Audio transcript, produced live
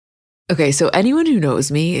Okay, so anyone who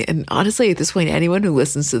knows me, and honestly, at this point, anyone who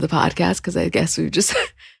listens to the podcast, because I guess we've just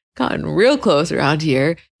gotten real close around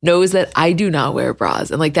here, knows that I do not wear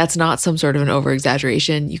bras. And like, that's not some sort of an over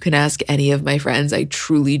exaggeration. You can ask any of my friends. I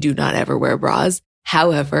truly do not ever wear bras.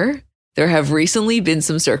 However, there have recently been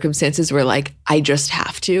some circumstances where like, I just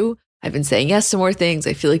have to. I've been saying yes to more things.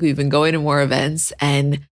 I feel like we've been going to more events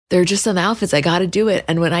and there are just some outfits. I got to do it.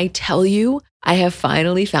 And when I tell you, I have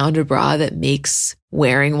finally found a bra that makes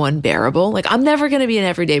wearing one bearable. Like I'm never going to be an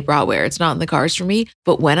everyday bra wearer. It's not in the cards for me.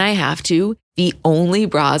 But when I have to, the only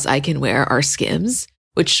bras I can wear are Skims,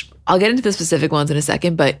 which I'll get into the specific ones in a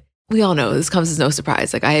second, but we all know this comes as no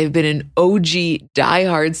surprise. Like I have been an OG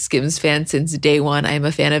diehard Skims fan since day one. I am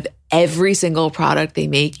a fan of every single product they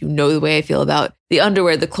make. You know the way I feel about the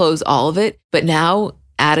underwear, the clothes, all of it. But now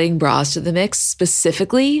adding bras to the mix,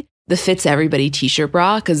 specifically the Fits Everybody t-shirt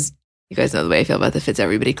bra, because you guys know the way I feel about the Fits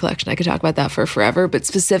Everybody collection. I could talk about that for forever, but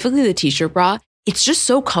specifically the t-shirt bra, it's just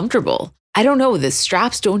so comfortable. I don't know, the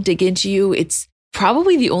straps don't dig into you. It's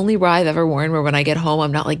probably the only bra I've ever worn where when I get home,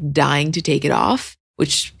 I'm not like dying to take it off,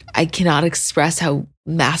 which I cannot express how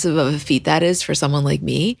massive of a feat that is for someone like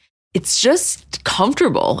me. It's just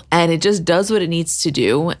comfortable and it just does what it needs to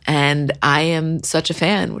do. And I am such a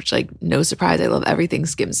fan, which like no surprise, I love everything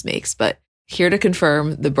Skims makes, but here to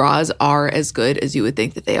confirm the bras are as good as you would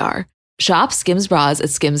think that they are. Shop Skims bras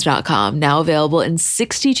at skims.com, now available in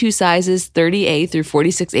 62 sizes, 30A through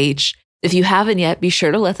 46H. If you haven't yet, be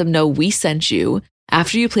sure to let them know we sent you.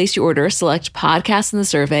 After you place your order, select podcast in the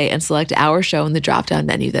survey and select our show in the drop-down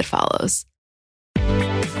menu that follows.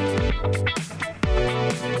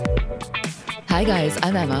 Hi guys,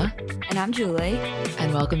 I'm Emma. And I'm Julie.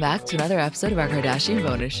 And welcome back to another episode of our Kardashian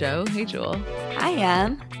bonus show. Hey, Jewel. Hi,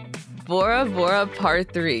 Em. Bora Bora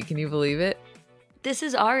Part 3. Can you believe it? This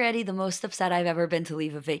is already the most upset I've ever been to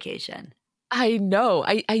leave a vacation. I know.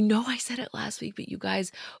 I know I said it last week, but you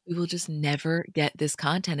guys, we will just never get this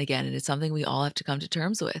content again. And it's something we all have to come to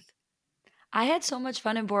terms with. I had so much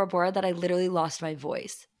fun in Bora Bora that I literally lost my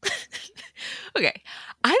voice. Okay.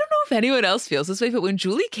 I don't know if anyone else feels this way, but when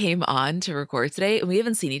Julie came on to record today, and we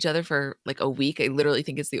haven't seen each other for like a week, I literally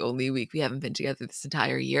think it's the only week we haven't been together this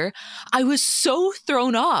entire year. I was so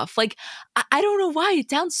thrown off. Like, I don't know why. It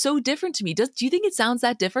sounds so different to me. Do you think it sounds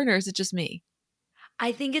that different or is it just me?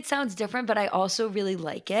 I think it sounds different, but I also really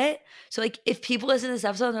like it. So like if people listen to this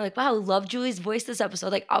episode and they're like, wow, love Julie's voice this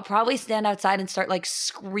episode, like I'll probably stand outside and start like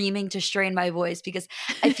screaming to strain my voice because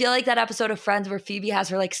I feel like that episode of Friends where Phoebe has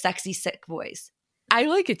her like sexy, sick voice. I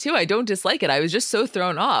like it too. I don't dislike it. I was just so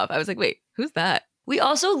thrown off. I was like, wait, who's that? We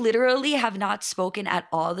also literally have not spoken at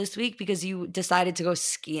all this week because you decided to go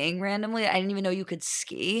skiing randomly. I didn't even know you could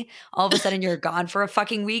ski. All of a sudden you're gone for a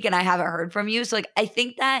fucking week and I haven't heard from you. So like,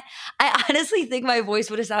 I honestly think my voice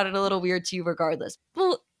would have sounded a little weird to you regardless.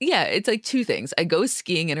 Well, yeah, it's like two things. I go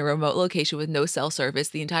skiing in a remote location with no cell service.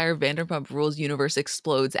 The entire Vanderpump Rules universe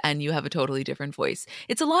explodes and you have a totally different voice.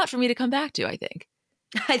 It's a lot for me to come back to, I think.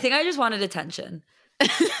 I think I just wanted attention.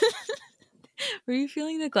 Were you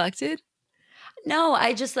feeling neglected? No,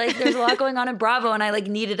 I just like there's a lot going on in Bravo and I like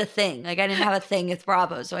needed a thing. Like I didn't have a thing with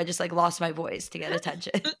Bravo, so I just like lost my voice to get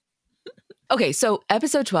attention. Okay, so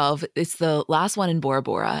episode 12, it's the last one in Bora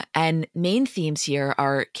Bora, and main themes here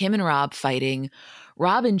are Kim and Rob fighting.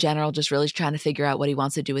 Rob in general just really trying to figure out what he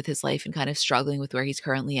wants to do with his life and kind of struggling with where he's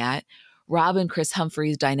currently at. Rob and Chris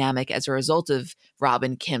Humphries' dynamic as a result of Rob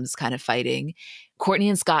and Kim's kind of fighting. Courtney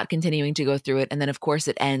and Scott continuing to go through it, and then of course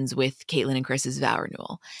it ends with Caitlyn and Chris's vow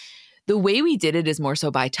renewal. The way we did it is more so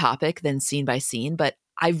by topic than scene by scene, but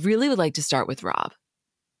I really would like to start with Rob.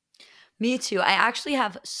 Me too. I actually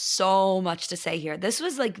have so much to say here. This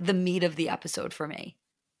was like the meat of the episode for me.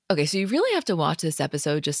 Okay, so you really have to watch this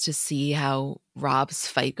episode just to see how Rob's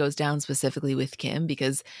fight goes down specifically with Kim,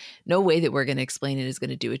 because no way that we're going to explain it is going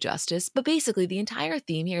to do it justice. But basically, the entire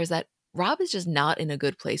theme here is that Rob is just not in a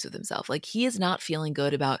good place with himself. Like, he is not feeling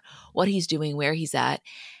good about what he's doing, where he's at.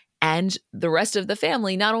 And the rest of the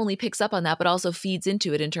family not only picks up on that, but also feeds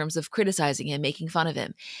into it in terms of criticizing him, making fun of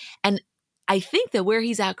him. And I think that where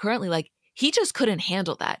he's at currently, like, he just couldn't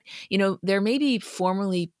handle that. You know, there may be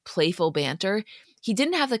formerly playful banter. He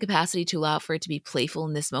didn't have the capacity to allow for it to be playful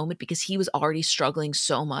in this moment because he was already struggling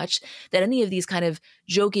so much that any of these kind of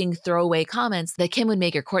joking throwaway comments that Kim would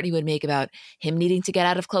make or Courtney would make about him needing to get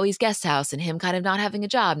out of Khloe's guest house and him kind of not having a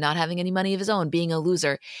job, not having any money of his own, being a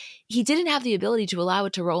loser, he didn't have the ability to allow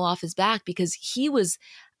it to roll off his back because he was,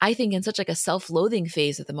 I think, in such like a self-loathing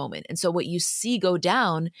phase at the moment. And so what you see go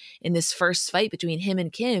down in this first fight between him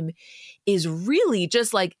and Kim is really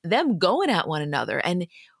just like them going at one another. And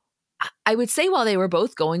I would say while they were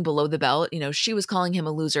both going below the belt, you know, she was calling him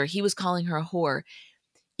a loser, he was calling her a whore.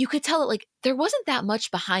 you could tell that like there wasn't that much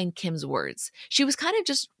behind Kim's words. She was kind of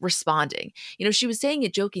just responding. She was saying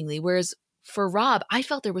it jokingly, whereas for Rob, I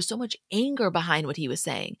felt there was so much anger behind what he was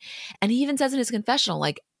saying. And he even says in his confessional,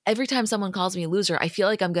 like, every time someone calls me a loser, I feel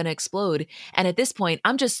like I'm going to explode. And at this point,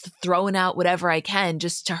 I'm just throwing out whatever I can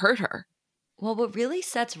just to hurt her. Well, what really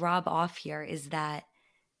sets Rob off here is that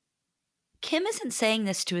Kim isn't saying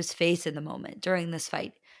this to his face in the moment during this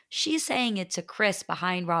fight. She's saying it to Chris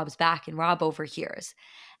behind Rob's back, and Rob overhears.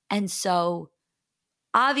 And so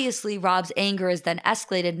obviously Rob's anger is then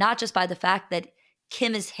escalated, not just by the fact that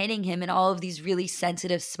Kim is hitting him in all of these really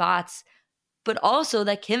sensitive spots, but also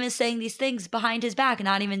that Kim is saying these things behind his back,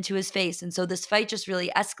 not even to his face. And so this fight just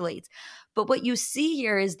really escalates. But what you see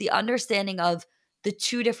here is the understanding of the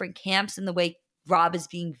two different camps and the way Rob is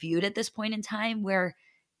being viewed at this point in time, where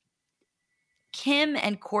Kim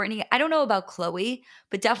and Courtney, I don't know about Chloe,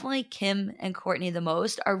 but definitely Kim and Courtney the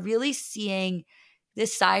most, are really seeing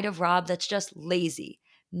this side of Rob that's just lazy,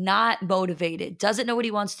 not motivated, doesn't know what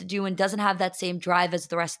he wants to do, and doesn't have that same drive as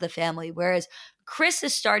the rest of the family. Whereas Chris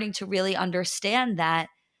is starting to really understand that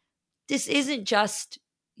this isn't just,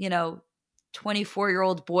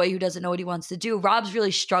 24-year-old boy who doesn't know what he wants to do. Rob's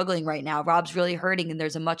really struggling right now. Rob's really hurting, and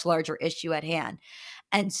there's a much larger issue at hand.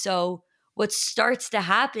 And so what starts to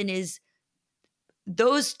happen is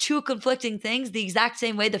those two conflicting things, the exact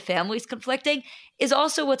same way the family's conflicting, is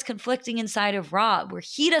also what's conflicting inside of Rob, where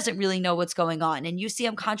he doesn't really know what's going on. And you see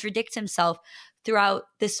him contradict himself throughout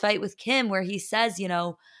this fight with Kim, where he says,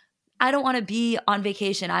 I don't want to be on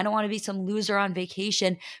vacation. I don't want to be some loser on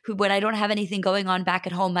vacation who, when I don't have anything going on back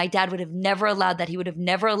at home, my dad would have never allowed that. He would have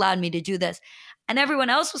never allowed me to do this. And everyone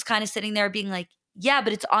else was kind of sitting there being like, yeah,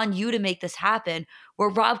 but it's on you to make this happen, where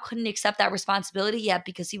Rob couldn't accept that responsibility yet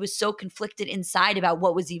because he was so conflicted inside about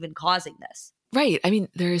what was even causing this. Right. I mean,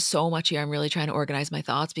 there is so much here. I'm really trying to organize my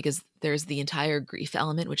thoughts because there's the entire grief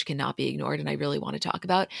element, which cannot be ignored, and I really want to talk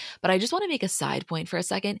about. But I just want to make a side point for a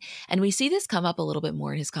second. And we see this come up a little bit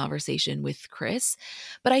more in his conversation with Chris.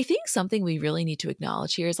 But I think something we really need to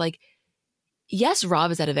acknowledge here is like, yes,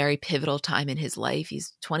 Rob is at a very pivotal time in his life.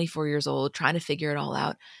 He's 24 years old, trying to figure it all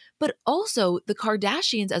out. But also the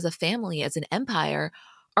Kardashians as a family, as an empire,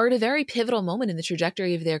 are at a very pivotal moment in the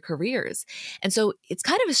trajectory of their careers. And so it's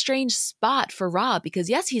kind of a strange spot for Rob because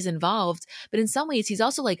yes, he's involved, but in some ways he's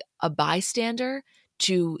also like a bystander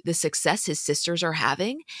to the success his sisters are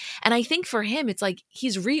having. And I think for him, it's like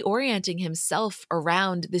he's reorienting himself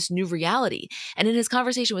around this new reality. And in his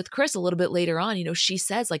conversation with Chris a little bit later on, she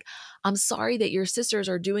says like, I'm sorry that your sisters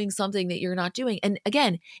are doing something that you're not doing. And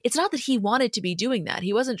again, it's not that he wanted to be doing that.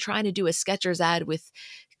 He wasn't trying to do a Skechers ad with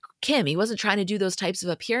Kim. He wasn't trying to do those types of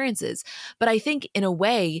appearances. But I think in a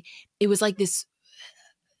way, it was like this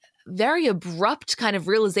very abrupt kind of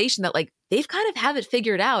realization that like they've kind of have it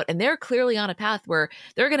figured out and they're clearly on a path where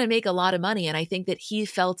they're going to make a lot of money. And I think that he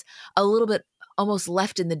felt a little bit almost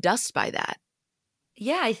left in the dust by that.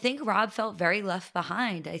 Yeah, I think Rob felt very left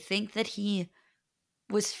behind. I think that he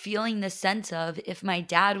was feeling the sense of, if my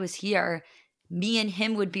dad was here, me and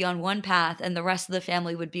him would be on one path and the rest of the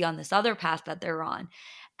family would be on this other path that they're on.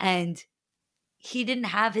 And he didn't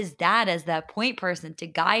have his dad as that point person to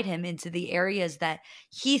guide him into the areas that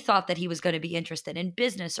he thought that he was going to be interested in,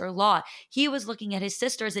 business or law. He was looking at his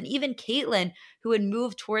sisters and even Caitlyn, who had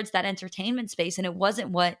moved towards that entertainment space, and it wasn't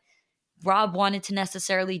what Rob wanted to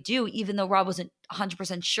necessarily do, even though Rob wasn't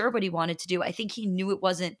 100% sure what he wanted to do. I think he knew it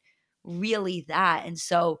wasn't really that. And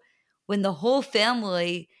so when the whole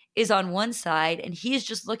family is on one side and he's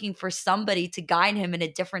just looking for somebody to guide him in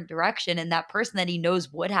a different direction, and that person that he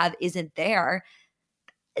knows would have isn't there,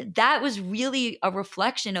 that was really a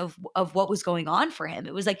reflection of what was going on for him.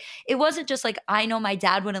 It was like, it wasn't just like, I know my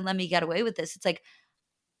dad wouldn't let me get away with this. It's like,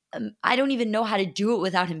 I don't even know how to do it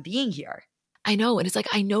without him being here. I know. And it's like,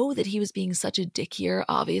 I know that he was being such a dick here,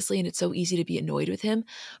 obviously, and it's so easy to be annoyed with him.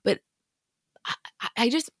 But I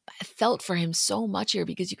just felt for him so much here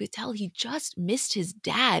because you could tell he just missed his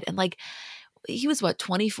dad. And like, he was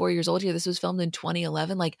 24 years old here. This was filmed in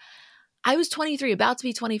 2011. Like, I was 23, about to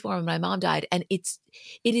be 24 when my mom died. And it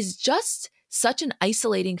is just such an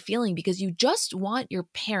isolating feeling because you just want your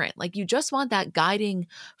parent, like you just want that guiding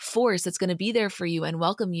force that's going to be there for you and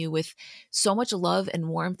welcome you with so much love and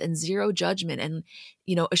warmth and zero judgment and,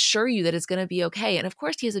 assure you that it's going to be okay. And of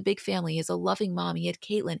course he has a big family. He has a loving mom. He had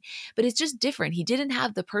Caitlyn, but it's just different. He didn't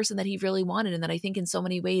have the person that he really wanted. And that I think in so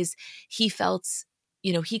many ways he felt,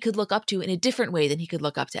 he could look up to in a different way than he could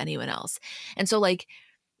look up to anyone else. And so like,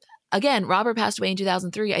 again, Robert passed away in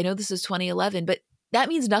 2003. I know this is 2011, but that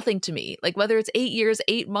means nothing to me. Like whether it's 8 years,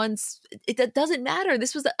 8 months, it doesn't matter.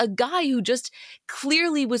 This was a guy who just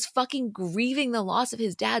clearly was fucking grieving the loss of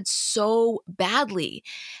his dad so badly.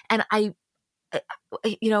 And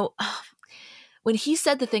when he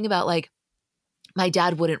said the thing about like, my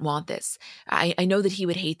dad wouldn't want this, I know that he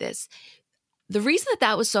would hate this. The reason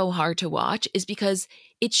that was so hard to watch is because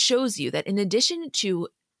it shows you that in addition to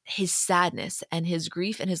his sadness and his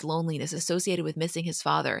grief and his loneliness associated with missing his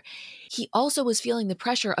father, he also was feeling the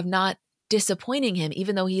pressure of not disappointing him,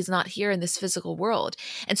 even though he's not here in this physical world.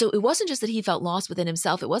 And so it wasn't just that he felt lost within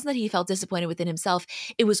himself. It wasn't that he felt disappointed within himself.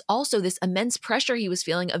 It was also this immense pressure he was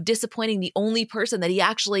feeling of disappointing the only person that he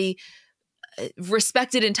actually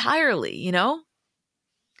respected entirely, you know?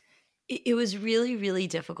 It was really, really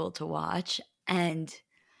difficult to watch. And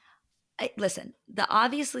listen,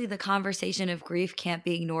 obviously the conversation of grief can't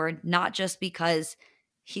be ignored, not just because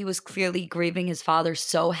he was clearly grieving his father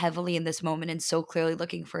so heavily in this moment and so clearly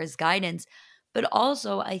looking for his guidance, but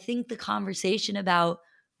also I think the conversation about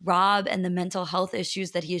Rob and the mental health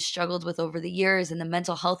issues that he has struggled with over the years and the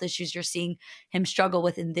mental health issues you're seeing him struggle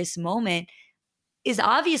with in this moment is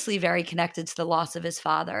obviously very connected to the loss of his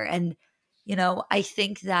father. And, I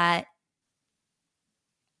think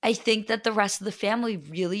that the rest of the family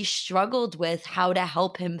really struggled with how to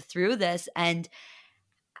help him through this and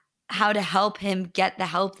how to help him get the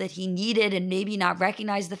help that he needed and maybe not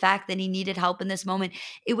recognize the fact that he needed help in this moment.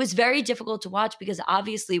 It was very difficult to watch because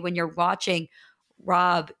obviously when you're watching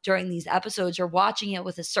Rob during these episodes, you're watching it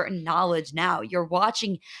with a certain knowledge now. You're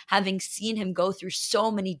watching, having seen him go through so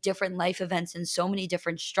many different life events and so many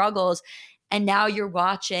different struggles. And now you're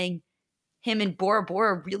watching him in Bora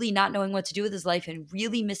Bora really not knowing what to do with his life and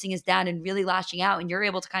really missing his dad and really lashing out. And you're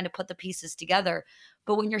able to kind of put the pieces together.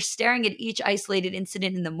 But when you're staring at each isolated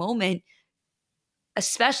incident in the moment,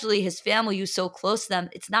 especially his family who's so close to them,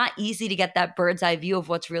 it's not easy to get that bird's eye view of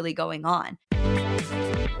what's really going on.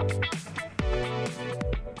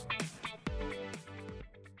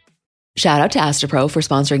 Shout out to Astepro for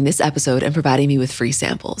sponsoring this episode and providing me with free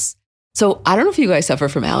samples. So I don't know if you guys suffer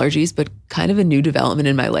from allergies, but kind of a new development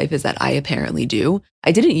in my life is that I apparently do.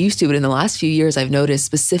 I didn't used to, but in the last few years, I've noticed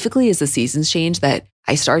specifically as the seasons change that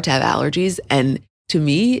I start to have allergies. And to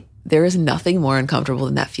me, there is nothing more uncomfortable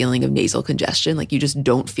than that feeling of nasal congestion. Like you just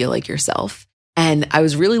don't feel like yourself. And I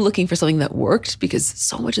was really looking for something that worked because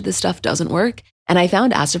so much of this stuff doesn't work. And I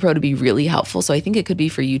found Astepro to be really helpful. So I think it could be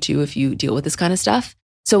for you too if you deal with this kind of stuff.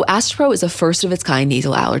 So Astepro is a first of its kind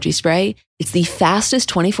nasal allergy spray. It's the fastest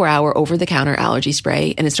 24-hour over-the-counter allergy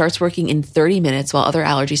spray, and it starts working in 30 minutes while other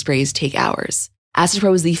allergy sprays take hours.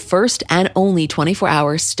 Astepro is the first and only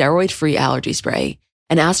 24-hour steroid-free allergy spray,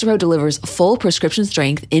 and Astepro delivers full prescription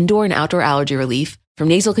strength indoor and outdoor allergy relief from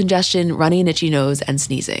nasal congestion, runny and itchy nose, and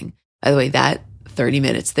sneezing. By the way, that 30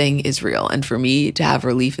 minutes thing is real, and for me to have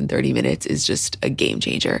relief in 30 minutes is just a game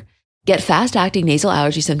changer. Get fast-acting nasal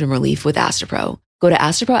allergy symptom relief with Astepro. Go to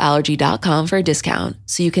asteproallergy.com for a discount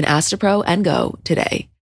so you can Astepro and go today.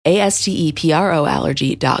 ASTEPRO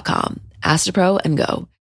allergy.com. Astepro and go.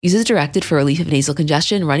 Use as directed for relief of nasal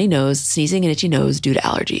congestion, runny nose, sneezing, and itchy nose due to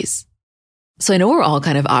allergies. So I know we're all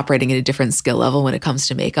kind of operating at a different skill level when it comes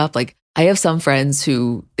to makeup. Like I have some friends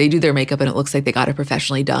who they do their makeup and it looks like they got it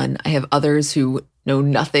professionally done. I have others who know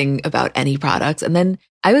nothing about any products. And then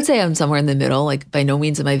I would say I'm somewhere in the middle. Like by no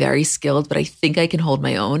means am I very skilled, but I think I can hold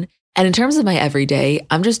my own. And in terms of my everyday,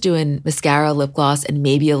 I'm just doing mascara, lip gloss, and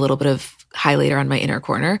maybe a little bit of highlighter on my inner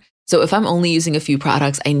corner. So if I'm only using a few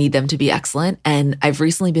products, I need them to be excellent. And I've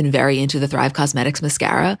recently been very into the Thrive Causemetics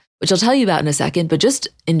mascara, which I'll tell you about in a second. But just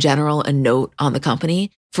in general, a note on the company.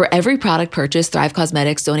 For every product purchase, Thrive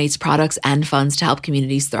Causemetics donates products and funds to help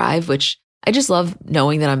communities thrive, which I just love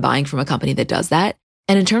knowing that I'm buying from a company that does that.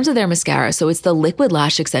 And in terms of their mascara, so it's the Liquid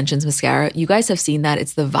Lash Extensions mascara. You guys have seen that.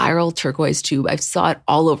 It's the viral turquoise tube. I saw it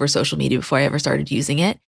all over social media before I ever started using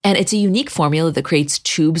it. And it's a unique formula that creates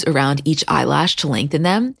tubes around each eyelash to lengthen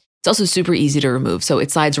them. It's also super easy to remove. So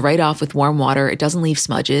it slides right off with warm water. It doesn't leave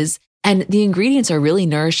smudges. And the ingredients are really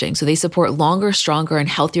nourishing. So they support longer, stronger, and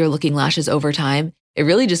healthier looking lashes over time. It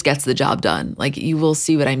really just gets the job done. Like you will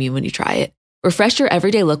see what I mean when you try it. Refresh your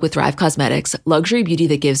everyday look with Thrive Causemetics, luxury beauty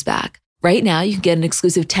that gives back. Right now, you can get an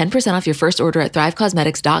exclusive 10% off your first order at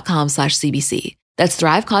thrivecausemetics.com/CBC. That's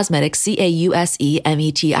Thrive Causemetics,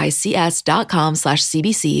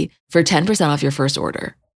 CAUSEMETICS.com/CBC for 10% off your first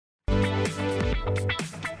order.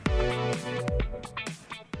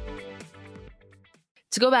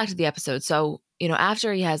 To go back to the episode, so,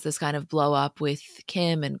 after he has this kind of blow up with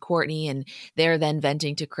Kim and Courtney, and they're then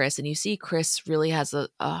venting to Chris, and you see Chris really has a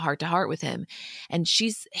heart to heart with him, and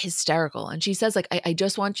she's hysterical. And she says, like, I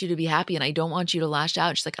just want you to be happy, and I don't want you to lash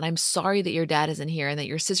out. She's like, and I'm sorry that your dad isn't here and that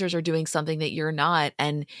your sisters are doing something that you're not.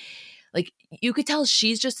 And like, you could tell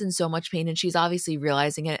she's just in so much pain, and she's obviously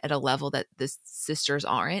realizing it at a level that the sisters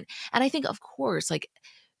aren't. And I think, of course, like,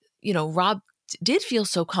 Rob did feel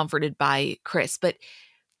so comforted by Chris, but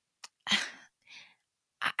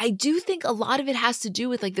I do think a lot of it has to do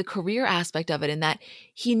with like the career aspect of it, and that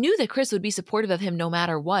he knew that Chris would be supportive of him no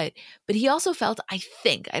matter what. But he also felt, I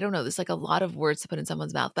don't know, there's like a lot of words to put in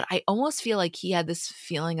someone's mouth, but I almost feel like he had this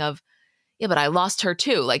feeling of, yeah, but I lost her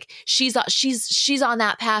too. Like she's on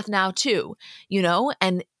that path now too,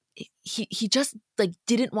 and he just like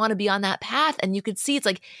didn't want to be on that path. And you could see it's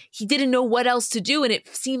like he didn't know what else to do. And it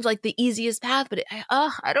seemed like the easiest path, but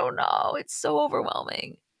I don't know. It's so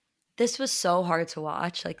overwhelming. This was so hard to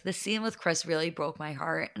watch. Like the scene with Chris really broke my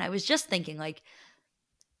heart. And I was just thinking, like,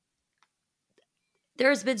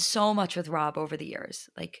 there's been so much with Rob over the years.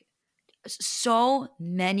 Like so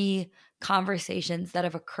many conversations that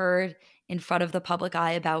have occurred in front of the public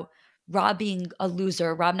eye about Rob being a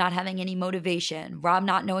loser, Rob not having any motivation, Rob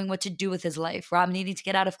not knowing what to do with his life, Rob needing to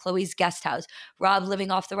get out of Chloe's guest house, Rob living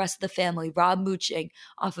off the rest of the family, Rob mooching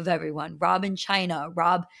off of everyone, Rob in China,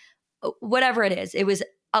 Rob, whatever it is. It was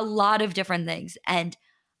a lot of different things. And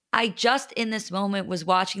I just in this moment was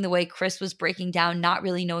watching the way Chris was breaking down, not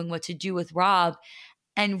really knowing what to do with Rob,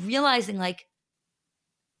 and realizing like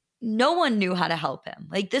no one knew how to help him.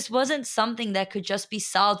 Like this wasn't something that could just be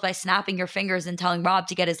solved by snapping your fingers and telling Rob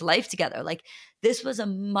to get his life together. Like this was a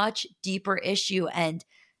much deeper issue. And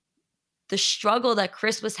the struggle that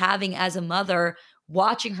Chris was having as a mother,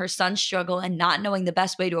 watching her son struggle and not knowing the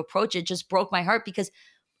best way to approach it, just broke my heart because,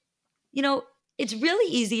 it's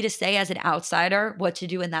really easy to say as an outsider what to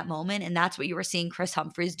do in that moment. And that's what you were seeing Kris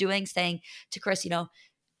Humphries doing, saying to Chris, do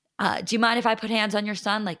you mind if I put hands on your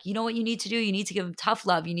son? Like, you know what you need to do? You need to give him tough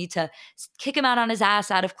love. You need to kick him out on his ass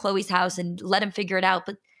out of Chloe's house and let him figure it out.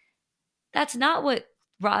 But that's not what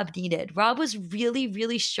Rob needed. Rob was really,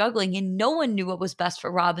 really struggling, and no one knew what was best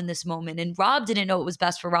for Rob in this moment. And Rob didn't know what was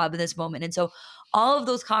best for Rob in this moment. And so all of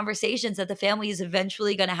those conversations that the family is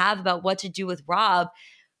eventually going to have about what to do with Rob,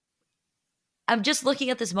 I'm just looking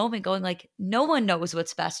at this moment going like, no one knows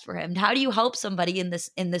what's best for him. How do you help somebody in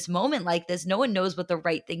this moment like this? No one knows what the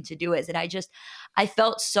right thing to do is. And I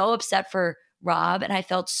felt so upset for Rob, and I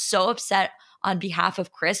felt so upset on behalf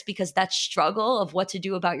of Chris because that struggle of what to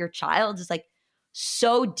do about your child is like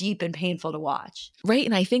so deep and painful to watch. Right.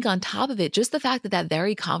 And I think on top of it, just the fact that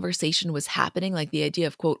very conversation was happening, like the idea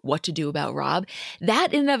of, quote, what to do about Rob,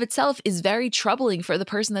 that in and of itself is very troubling for the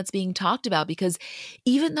person that's being talked about, because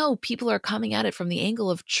even though people are coming at it from the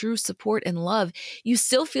angle of true support and love, you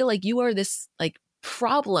still feel like you are this like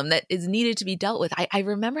problem that is needed to be dealt with. I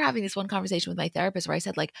remember having this one conversation with my therapist where I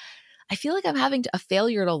said, like, I feel like I'm having a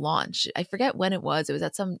failure to launch. I forget when it was. It was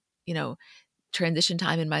at some, transition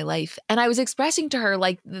time in my life. And I was expressing to her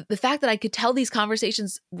like the fact that I could tell these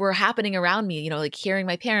conversations were happening around me, like hearing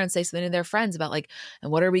my parents say something to their friends about like,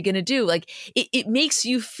 and what are we going to do? Like it makes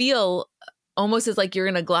you feel almost as like you're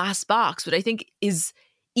in a glass box, but I think is,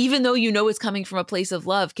 even though it's coming from a place of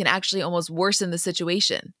love, can actually almost worsen the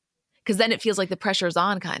situation. Cause then it feels like the pressure is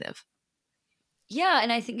on kind of. Yeah.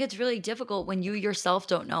 And I think it's really difficult when you yourself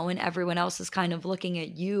don't know and everyone else is kind of looking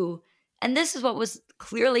at you. And this is what was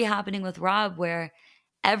clearly happening with Rob, where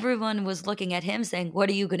everyone was looking at him saying, what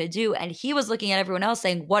are you going to do? And he was looking at everyone else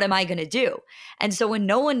saying, what am I going to do? And so when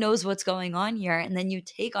no one knows what's going on here, and then you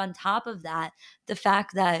take on top of that the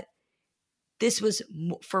fact that this was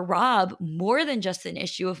for Rob more than just an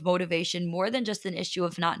issue of motivation, more than just an issue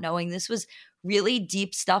of not knowing, this was really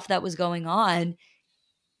deep stuff that was going on.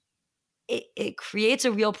 It creates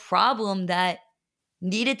a real problem that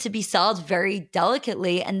needed to be solved very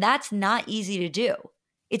delicately. And that's not easy to do.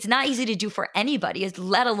 It's not easy to do for anybody,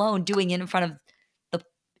 let alone doing it in front of the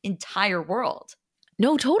entire world.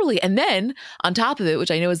 No, totally. And then on top of it, which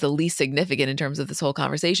I know is the least significant in terms of this whole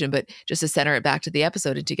conversation, but just to center it back to the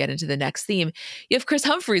episode and to get into the next theme, you have Kris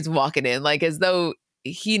Humphries walking in like as though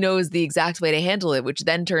he knows the exact way to handle it, which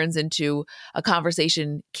then turns into a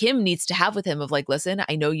conversation Kim needs to have with him of like, listen,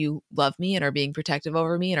 I know you love me and are being protective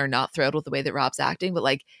over me and are not thrilled with the way that Rob's acting, but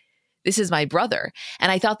like, this is my brother.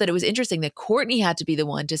 And I thought that it was interesting that Courtney had to be the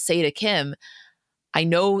one to say to Kim, I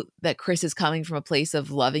know that Chris is coming from a place of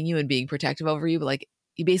loving you and being protective over you, but like,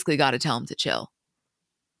 you basically got to tell him to chill.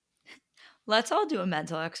 Let's all do a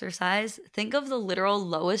mental exercise. Think of the literal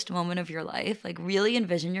lowest moment of your life. Like really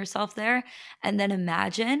envision yourself there. And then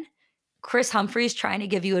imagine Kris Humphries trying to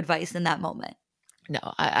give you advice in that moment.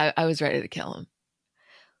 No, I was ready to kill him.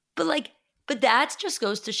 But like, but that just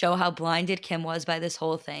goes to show how blinded Kim was by this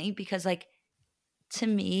whole thing. Because like, to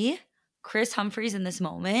me, Chris Humphries in this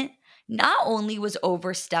moment not only was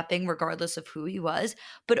overstepping regardless of who he was,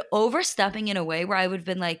 but overstepping in a way where I would have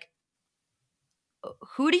been like,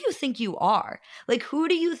 who do you think you are? Like, who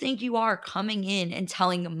do you think you are coming in and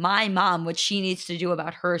telling my mom what she needs to do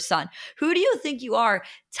about her son? Who do you think you are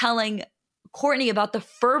telling Courtney about the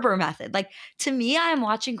Ferber method? Like, to me, I'm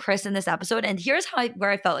watching Chris in this episode, and here's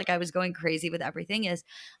where I felt like I was going crazy with everything is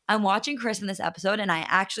I'm watching Chris in this episode, and I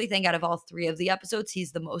actually think out of all 3 of the episodes,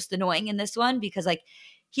 he's the most annoying in this one because like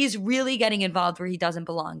he's really getting involved where he doesn't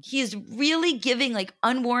belong. He's really giving like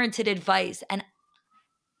unwarranted advice, and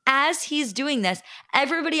as he's doing this,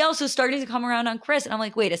 everybody else is starting to come around on Chris. And I'm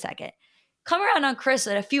like, wait a second. Come around on Chris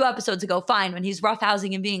at a few episodes ago, fine, when he's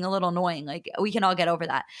roughhousing and being a little annoying. Like, we can all get over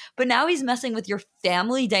that. But now he's messing with your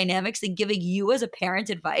family dynamics and giving you as a parent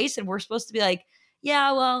advice. And we're supposed to be like,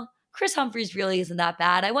 yeah, well, Chris Humphries really isn't that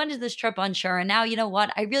bad. I went to this trip unsure. And now, you know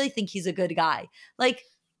what? I really think he's a good guy. Like,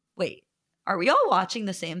 wait, are we all watching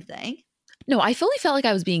the same thing? No, I fully felt like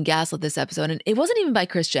I was being gaslit this episode. And it wasn't even by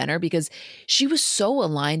Kris Jenner because she was so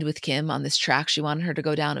aligned with Kim on this track she wanted her to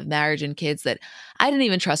go down of marriage and kids that I didn't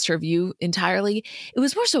even trust her view entirely. It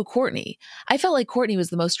was more so Kourtney. I felt like Kourtney was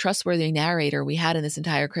the most trustworthy narrator we had in this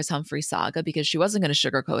entire Kris Humphries saga because she wasn't going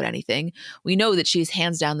to sugarcoat anything. We know that she's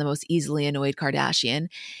hands down the most easily annoyed Kardashian.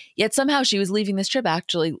 Yet somehow she was leaving this trip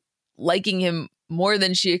actually liking him more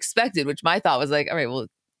than she expected, which my thought was like, all right, well,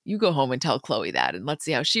 you go home and tell Khloe that and let's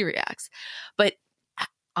see how she reacts. But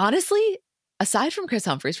honestly, aside from Kris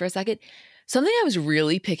Humphries for a second, something I was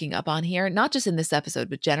really picking up on here, not just in this episode,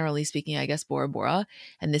 but generally speaking, I guess Bora Bora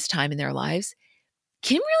and this time in their lives,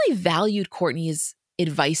 Kim really valued Kourtney's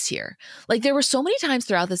advice here. Like there were so many times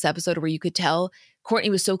throughout this episode where you could tell Kourtney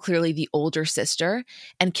was so clearly the older sister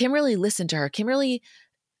and Kim really listened to her. Kim really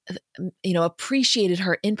appreciated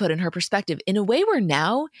her input and her perspective in a way where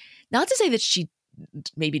now, not to say that she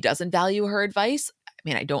maybe doesn't value her advice. I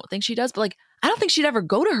mean, I don't think she does, but like, I don't think she'd ever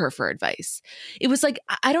go to her for advice. It was like,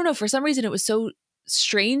 I don't know, for some reason, it was so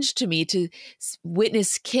strange to me to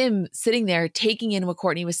witness Kim sitting there taking in what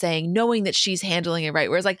Kourtney was saying, knowing that she's handling it right.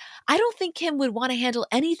 Whereas like, I don't think Kim would want to handle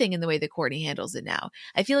anything in the way that Kourtney handles it now.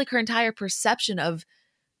 I feel like her entire perception of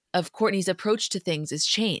Kourtney's approach to things is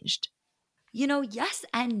changed. Yes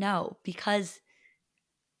and no, because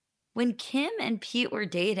when Kim and Pete were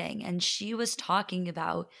dating and she was talking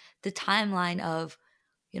about the timeline of,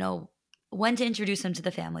 when to introduce him to the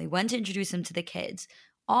family, when to introduce him to the kids,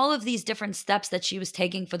 all of these different steps that she was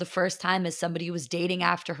taking for the first time as somebody who was dating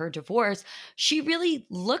after her divorce, she really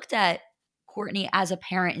looked at Kourtney as a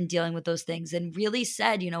parent in dealing with those things and really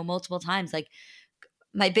said, multiple times, like,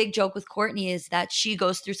 my big joke with Kourtney is that she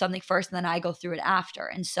goes through something first and then I go through it after.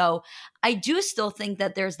 And so I do still think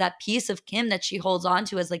that there's that piece of Kim that she holds on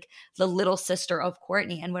to as like the little sister of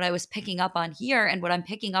Kourtney. And what I was picking up on here and what I'm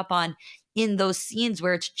picking up on in those scenes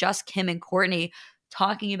where it's just Kim and Kourtney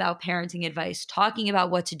talking about parenting advice, talking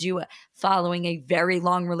about what to do following a very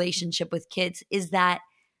long relationship with kids is that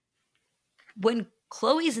when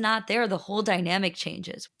Khloe's not there, the whole dynamic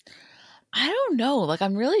changes. I don't know. Like,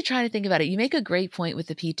 I'm really trying to think about it. You make a great point with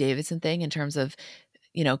the Pete Davidson thing in terms of,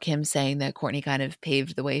 Kim saying that Kourtney kind of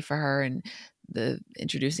paved the way for her and the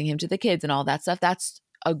introducing him to the kids and all that stuff. That's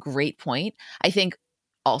a great point. I think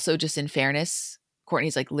also just in fairness,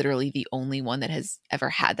 Kourtney's like literally the only one that has ever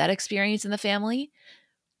had that experience in the family.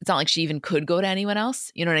 It's not like she even could go to anyone else.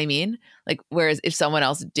 You know what I mean? Like, whereas if someone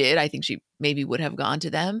else did, I think she maybe would have gone to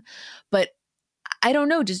them. But I don't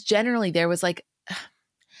know. Just generally, there was like,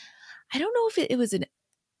 I don't know if it was an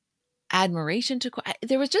admiration to,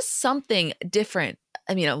 there was just something different.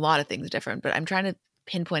 I mean, a lot of things different, but I'm trying to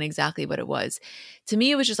pinpoint exactly what it was. To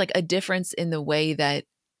me, it was just like a difference in the way that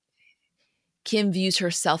Kim views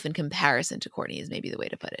herself in comparison to Kourtney is maybe the way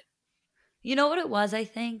to put it. You know what it was, I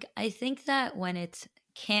think? I think that when it's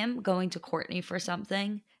Kim going to Kourtney for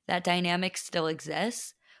something, that dynamic still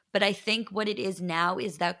exists. But I think what it is now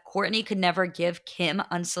is that Kourtney could never give Kim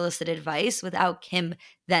unsolicited advice without Kim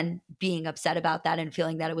then being upset about that and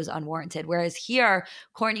feeling that it was unwarranted. Whereas here,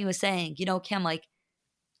 Kourtney was saying, Kim, like,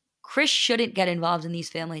 Kris shouldn't get involved in these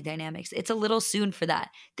family dynamics. It's a little soon for that.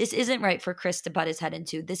 This isn't right for Kris to butt his head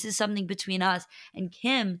into. This is something between us. And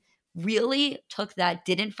Kim really took that,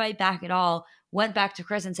 didn't fight back at all, went back to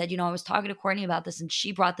Kris and said, I was talking to Kourtney about this and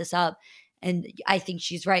she brought this up. And I think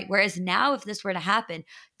she's right. Whereas now, if this were to happen,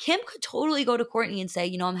 Kim could totally go to Kourtney and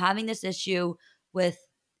say, I'm having this issue with,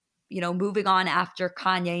 moving on after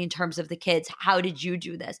Kanye in terms of the kids. How did you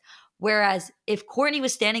do this? Whereas if Kourtney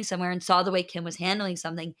was standing somewhere and saw the way Kim was handling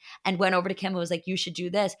something and went over to Kim and was like, you should do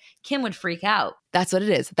this, Kim would freak out. That's what it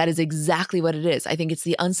is. That is exactly what it is. I think it's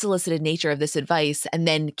the unsolicited nature of this advice and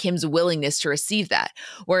then Kim's willingness to receive that.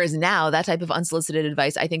 Whereas now that type of unsolicited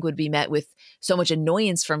advice, I think would be met with so much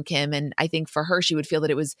annoyance from Kim. And I think for her, she would feel that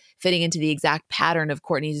it was fitting into the exact pattern of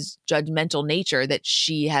Kourtney's judgmental nature that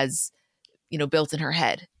she has, built in her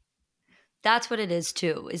head. That's what it is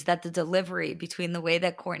too, is that the delivery between the way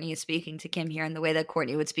that Kourtney is speaking to Kim here and the way that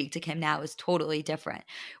Kourtney would speak to Kim now is totally different.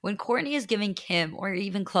 When Kourtney is giving Kim or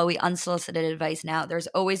even Khloe unsolicited advice now, there's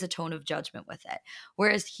always a tone of judgment with it.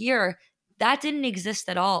 Whereas here, that didn't exist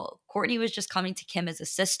at all. Kourtney was just coming to Kim as a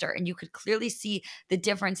sister, and you could clearly see the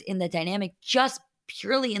difference in the dynamic just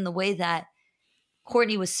purely in the way that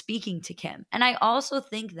Kourtney was speaking to Kim. And I also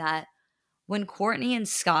think that when Kourtney and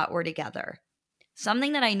Scott were together,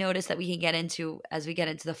 something that I noticed that we can get into as we get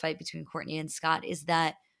into the fight between Kourtney and Scott is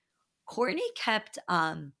that Kourtney kept,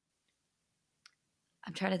 I'm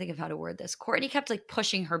trying to think of how to word this. Kourtney kept like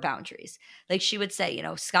pushing her boundaries. Like she would say,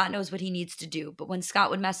 Scott knows what he needs to do. But when Scott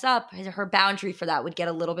would mess up, her boundary for that would get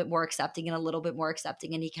a little bit more accepting and a little bit more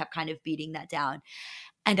accepting. And he kept kind of beating that down.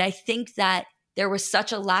 And I think that there was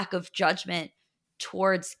such a lack of judgment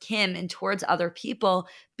towards Kim and towards other people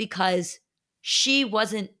because she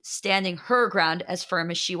wasn't standing her ground as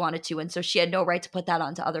firm as she wanted to. And so she had no right to put that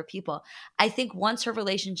onto other people. I think once her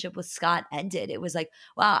relationship with Scott ended, it was like,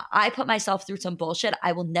 wow, I put myself through some bullshit.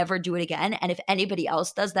 I will never do it again. And if anybody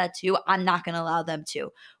else does that too, I'm not going to allow them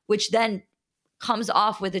to, which then comes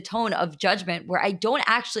off with a tone of judgment where I don't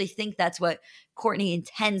actually think that's what Kourtney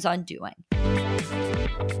intends on doing.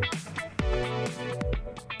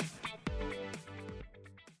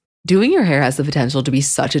 Doing your hair has the potential to be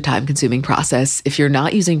such a time-consuming process if you're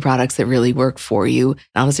not using products that really work for you and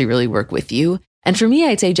honestly really work with you. And for me,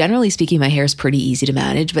 I'd say generally speaking, my hair is pretty easy to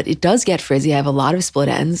manage, but it does get frizzy. I have a lot of split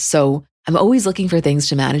ends, so I'm always looking for things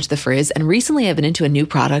to manage the frizz. And recently I've been into a new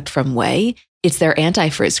product from OUAI. It's their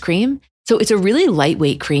anti-frizz cream. So it's a really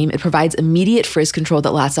lightweight cream. It provides immediate frizz control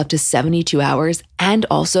that lasts up to 72 hours and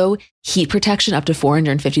also heat protection up to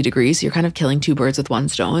 450 degrees. So you're kind of killing two birds with one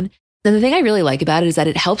stone. Then the thing I really like about it is that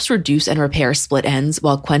it helps reduce and repair split ends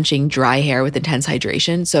while quenching dry hair with intense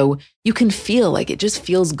hydration. So you can feel like it just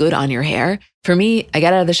feels good on your hair. For me, I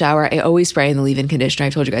get out of the shower, I always spray in the leave-in conditioner.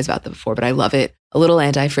 I've told you guys about that before, but I love it. A little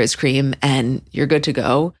anti-frizz cream and you're good to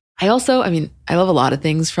go. I love a lot of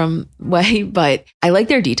things from OUAI, but I like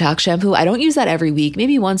their detox shampoo. I don't use that every week,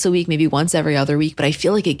 maybe once a week, maybe once every other week, but I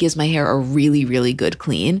feel like it gives my hair a really, really good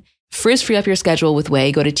clean. Frizz-free up your schedule with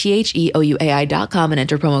OUAI. Go to THEOUAI.com and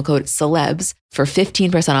enter promo code CELEBS for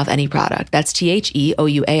 15% off any product. That's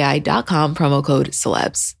THEOUAI.com, promo code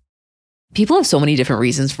CELEBS. People have so many different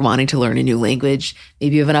reasons for wanting to learn a new language.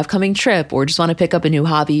 Maybe you have an upcoming trip or just want to pick up a new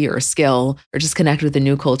hobby or a skill or just connect with a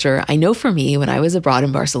new culture. I know for me, when I was abroad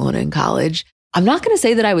in Barcelona in college, I'm not going to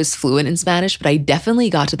say that I was fluent in Spanish, but I definitely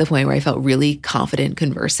got to the point where I felt really confident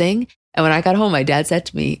conversing. And when I got home, my dad said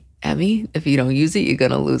to me, Emmy, if you don't use it, you're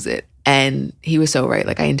going to lose it. And he was so right.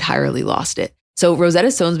 Like I entirely lost it. So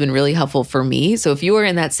Rosetta Stone's been really helpful for me. So if you are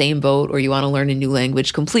in that same boat or you want to learn a new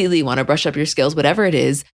language completely, want to brush up your skills, whatever it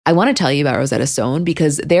is, I want to tell you about Rosetta Stone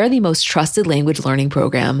because they're the most trusted language learning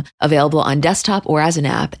program available on desktop or as an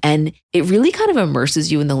app. And it really kind of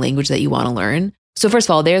immerses you in the language that you want to learn. So first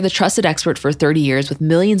of all, they're the trusted expert for 30 years with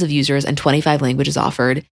millions of users and 25 languages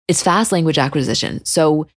offered. It's fast language acquisition.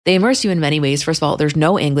 So they immerse you in many ways. First of all, there's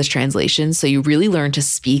no English translation. So you really learn to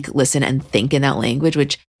speak, listen, and think in that language,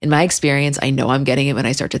 which in my experience, I know I'm getting it when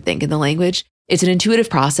I start to think in the language. It's an intuitive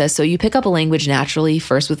process. So you pick up a language naturally,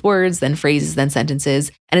 first with words, then phrases, then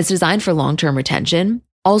sentences, and it's designed for long-term retention.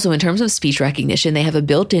 Also, in terms of speech recognition, they have a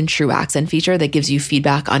built-in true accent feature that gives you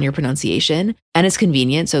feedback on your pronunciation, and it's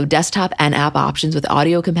convenient. So desktop and app options with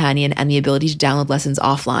audio companion and the ability to download lessons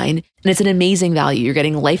offline. And it's an amazing value. You're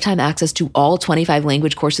getting lifetime access to all 25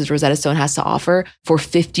 language courses Rosetta Stone has to offer for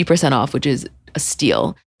 50% off, which is a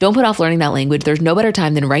steal. Don't put off learning that language. There's no better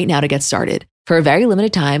time than right now to get started. For a very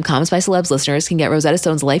limited time, Comments by Celebs listeners can get Rosetta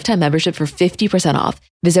Stone's lifetime membership for 50% off.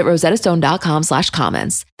 Visit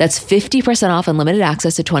rosettastone.com/comments. That's 50% off unlimited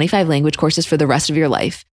access to 25 language courses for the rest of your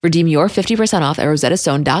life. Redeem your 50% off at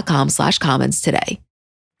rosettastone.com/comments today.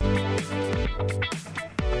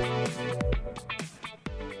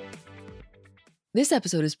 This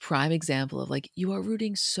episode is prime example of like, you are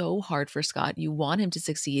rooting so hard for Scott. You want him to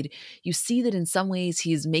succeed. You see that in some ways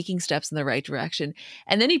he's making steps in the right direction.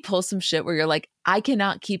 And then he pulls some shit where you're like, I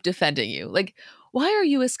cannot keep defending you. Like, why are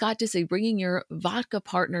you, as Scott Disick, bringing your vodka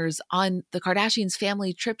partners on the Kardashians'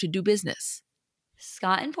 family trip to do business?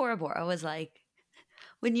 Scott and Bora Bora was like,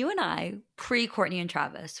 When you and I, pre-Courtney and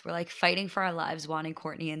Travis, were like fighting for our lives, wanting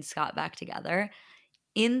Courtney and Scott back together,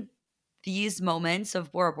 in these moments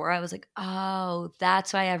of Bora Bora, I was like, oh,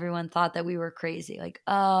 that's why everyone thought that we were crazy. Like,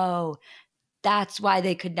 oh, that's why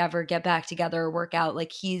they could never get back together or work out.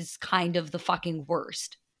 Like, he's kind of the fucking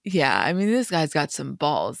worst. Yeah, I mean, this guy's got some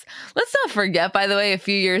balls. Let's not forget, by the way, a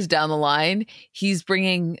few years down the line, he's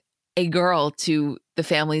bringing a girl to the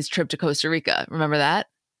family's trip to Costa Rica. Remember that?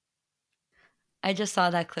 I just saw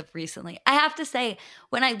that clip recently. I have to say,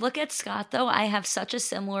 when I look at Scott, though, I have such a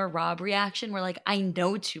similar Rob reaction where, like, I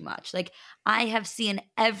know too much. Like, I have seen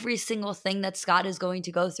every single thing that Scott is going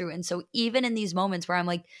to go through. And so, even in these moments where I'm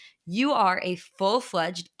like, you are a full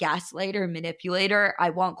fledged gaslighter, manipulator, I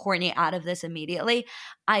want Courtney out of this immediately.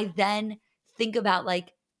 I then think about,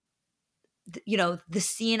 like, the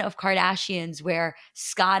scene of Kardashians where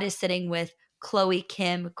Scott is sitting with Khloe,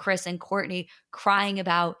 Kim, Kris, and Courtney crying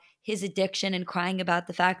about his addiction and crying about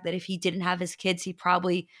the fact that if he didn't have his kids, he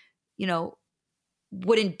probably,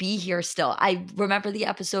 wouldn't be here still. I remember the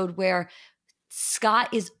episode where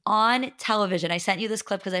Scott is on television. I sent you this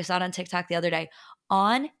clip because I saw it on TikTok the other day.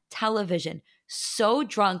 On television, so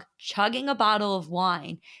drunk, chugging a bottle of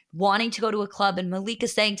wine, wanting to go to a club. And Malika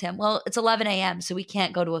saying to him, well, it's 11 a.m., so we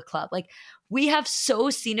can't go to a club. Like, we have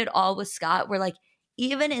so seen it all with Scott where, like,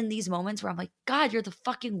 even in these moments where I'm like, God, you're the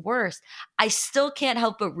fucking worst, I still can't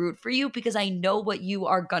help but root for you because I know what you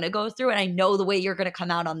are going to go through and I know the way you're going to come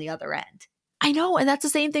out on the other end. I know. And that's the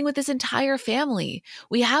same thing with this entire family.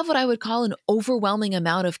 We have what I would call an overwhelming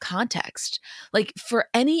amount of context. Like, for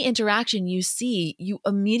any interaction you see, you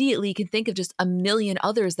immediately can think of just a million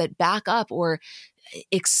others that back up or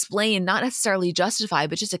explain, not necessarily justify,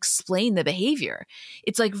 but just explain the behavior.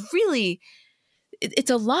 It's like really,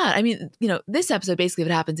 it's a lot. I mean, this episode, basically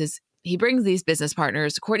what happens is he brings these business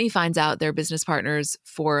partners. Courtney finds out they're business partners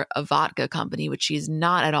for a vodka company, which she's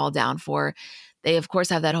not at all down for. They, of course,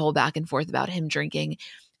 have that whole back and forth about him drinking.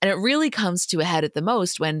 And it really comes to a head at the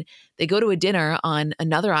most when they go to a dinner on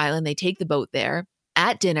another island. They take the boat there.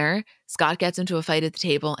 At dinner, Scott gets into a fight at the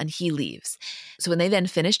table and he leaves. So when they then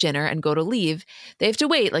finish dinner and go to leave, they have to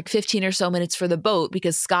wait like 15 or so minutes for the boat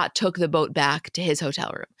because Scott took the boat back to his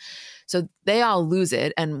hotel room. So they all lose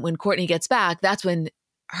it. And when Courtney gets back, that's when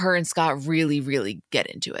her and Scott really, really get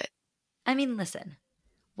into it. I mean, listen,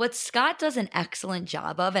 what Scott does an excellent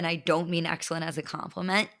job of, and I don't mean excellent as a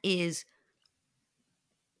compliment, is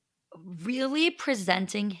really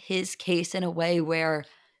presenting his case in a way where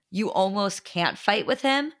you almost can't fight with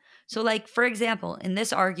him. So, like, for example, in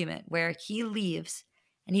this argument where he leaves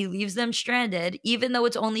and he leaves them stranded, even though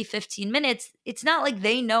it's only 15 minutes, it's not like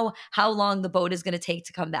they know how long the boat is going to take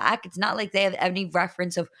to come back. It's not like they have any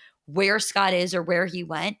reference of where Scott is or where he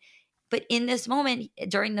went. But in this moment,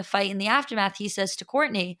 during the fight in the aftermath, he says to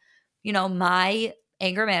Courtney, my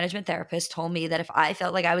anger management therapist told me that if I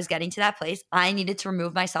felt like I was getting to that place, I needed to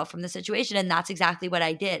remove myself from the situation. And that's exactly what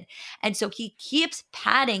I did. And so he keeps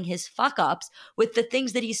padding his fuck ups with the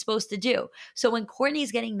things that he's supposed to do. So when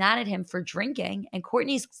Courtney's getting mad at him for drinking and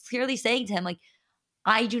Courtney's clearly saying to him, like,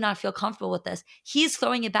 I do not feel comfortable with this, he's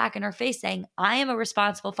throwing it back in her face saying, I am a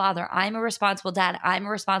responsible father. I'm a responsible dad. I'm a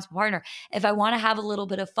responsible partner. If I want to have a little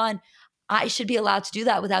bit of fun, I should be allowed to do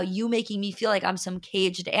that without you making me feel like I'm some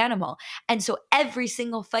caged animal. And so every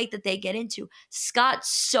single fight that they get into, Scott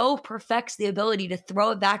so perfects the ability to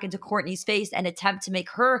throw it back into Courtney's face and attempt to make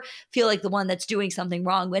her feel like the one that's doing something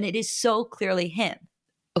wrong when it is so clearly him.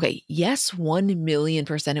 Okay, yes,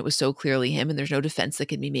 1,000,000% it was so clearly him, and there's no defense that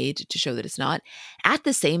can be made to show that it's not. At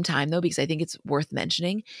the same time, though, because I think it's worth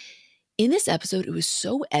mentioning, in this episode, it was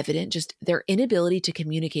so evident just their inability to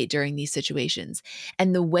communicate during these situations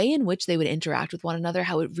and the way in which they would interact with one another,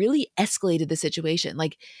 how it really escalated the situation.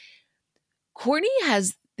 Like, Courtney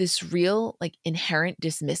has this real, like, inherent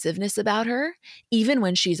dismissiveness about her, even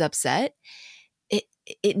when she's upset.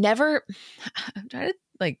 It never, I'm trying to,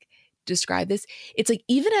 like, describe this. It's like,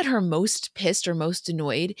 even at her most pissed or most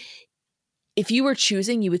annoyed, if you were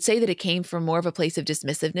choosing, you would say that it came from more of a place of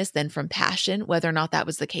dismissiveness than from passion. Whether or not that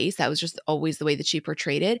was the case, that was just always the way that she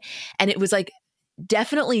portrayed it. And it was like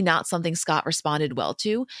definitely not something Scott responded well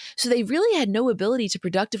to. So they really had no ability to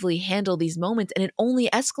productively handle these moments. And it only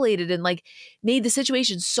escalated and like made the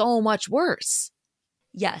situation so much worse.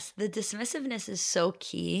 Yes, the dismissiveness is so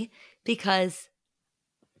key because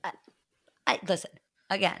I listen,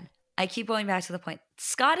 again, I keep going back to the point.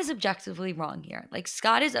 Scott is objectively wrong here. Like,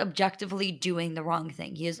 Scott is objectively doing the wrong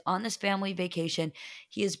thing. He is on this family vacation.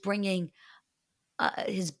 He is bringing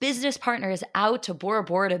his business partners out to Bora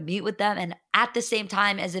Bora to meet with them. And at the same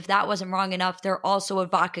time, as if that wasn't wrong enough, they're also a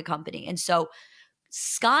vodka company. And so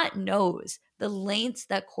Scott knows the lengths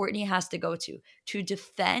that Kourtney has to go to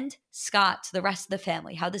defend Scott to the rest of the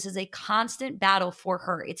family, how this is a constant battle for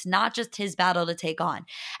her. It's not just his battle to take on.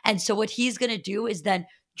 And so what he's going to do is then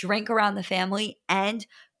drink around the family and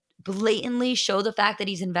blatantly show the fact that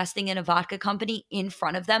he's investing in a vodka company in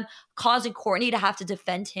front of them, causing Kourtney to have to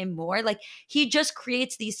defend him more. Like, he just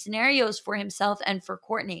creates these scenarios for himself and for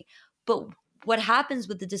Kourtney. But what happens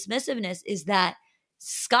with the dismissiveness is that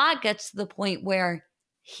Scott gets to the point where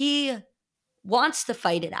he wants to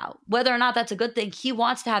fight it out. Whether or not that's a good thing, he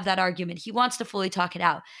wants to have that argument. He wants to fully talk it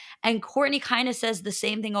out. And Kourtney kind of says the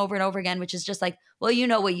same thing over and over again, which is just like, well, you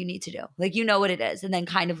know what you need to do. Like, you know what it is. And then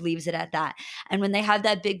kind of leaves it at that. And when they have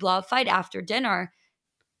that big blow up fight after dinner,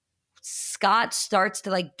 Scott starts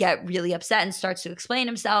to like get really upset and starts to explain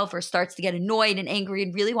himself, or starts to get annoyed and angry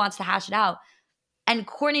and really wants to hash it out. And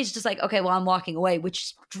Kourtney's just like, okay, well, I'm walking away,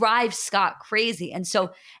 which drives Scott crazy. And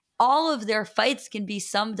so all of their fights can be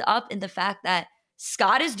summed up in the fact that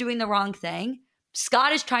Scott is doing the wrong thing.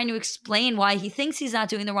 Scott is trying to explain why he thinks he's not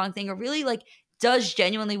doing the wrong thing, or really like does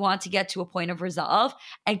genuinely want to get to a point of resolve.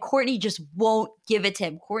 And Kourtney just won't give it to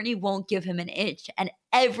him. Kourtney won't give him an inch. And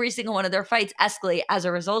every single one of their fights escalate as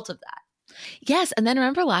a result of that. Yes. And then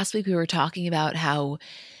remember last week we were talking about how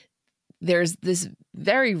there's this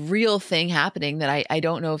very real thing happening that I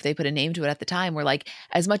don't know if they put a name to it at the time, where like,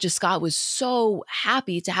 as much as Scott was so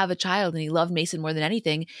happy to have a child and he loved Mason more than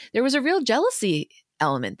anything, there was a real jealousy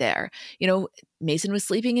element there. You know, Mason was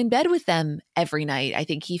sleeping in bed with them every night. I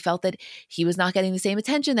think he felt that he was not getting the same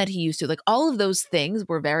attention that he used to. Like, all of those things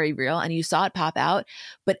were very real, and you saw it pop out.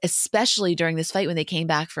 But especially during this fight when they came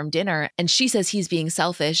back from dinner and she says he's being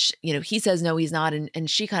selfish, you know, he says, no, he's not. And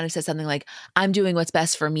she kind of says something like, I'm doing what's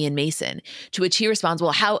best for me and Mason, to which he responds,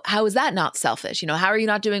 well, how is that not selfish? You know, how are you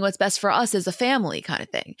not doing what's best for us as a family, kind of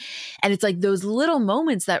thing? And it's like those little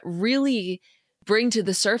moments that really bring to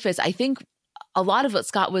the surface, I think, a lot of what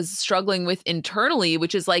Scott was struggling with internally,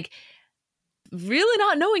 which is like really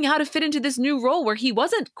not knowing how to fit into this new role where he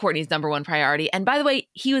wasn't Kourtney's number one priority. And by the way,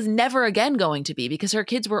 he was never again going to be, because her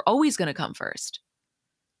kids were always going to come first.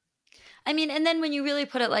 I mean, and then when you really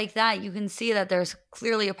put it like that, you can see that there's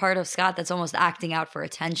clearly a part of Scott that's almost acting out for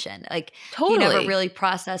attention. Like, totally. He never really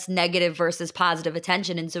processed negative versus positive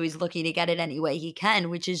attention. And so he's looking to get it any way he can,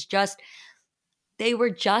 which is just, they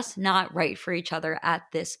were just not right for each other at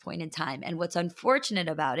this point in time. And what's unfortunate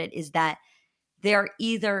about it is that they're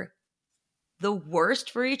either the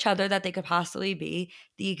worst for each other that they could possibly be,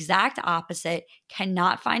 the exact opposite,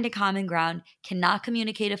 cannot find a common ground, cannot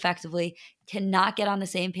communicate effectively, cannot get on the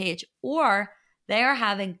same page, or they are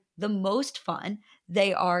having the most fun.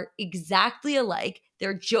 They are exactly alike.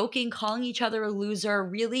 They're joking, calling each other a loser,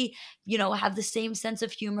 really, you know, have the same sense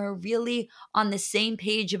of humor, really on the same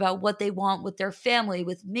page about what they want with their family,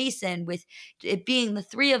 with Mason, with it being the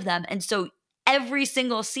three of them. And so every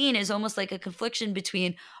single scene is almost like a confliction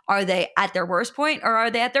between, are they at their worst point or are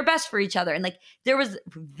they at their best for each other? And like, there was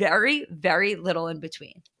very, very little in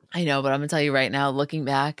between. I know, but I'm going to tell you right now, looking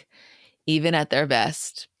back, even at their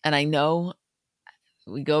best, and I know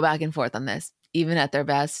we go back and forth on this, even at their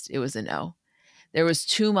best, it was a no. There was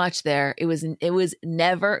too much there. It was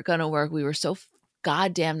never going to work. We were so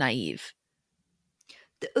goddamn naive.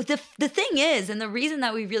 The thing is, and the reason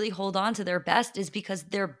that we really hold on to their best is because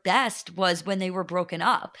their best was when they were broken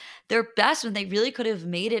up. Their best when they really could have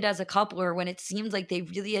made it as a couple, or when it seemed like they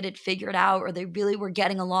really had it figured out, or they really were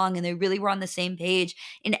getting along and they really were on the same page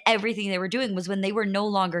in everything they were doing, was when they were no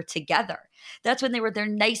longer together. That's when they were their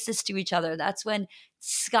nicest to each other. That's when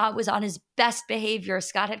Scott was on his best behavior.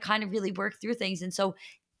 Scott had kind of really worked through things. And so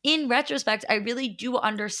in retrospect, I really do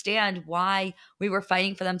understand why we were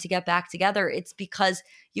fighting for them to get back together. It's because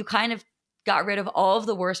you kind of got rid of all of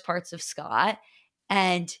the worst parts of Scott,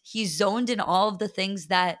 and he zoned in all of the things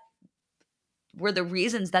that were the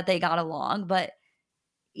reasons that they got along. But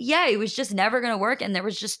yeah, it was just never going to work. And there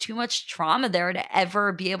was just too much trauma there to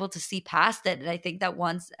ever be able to see past it. And I think that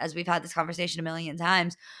once, as we've had this conversation a million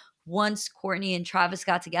times, once Kourtney and Travis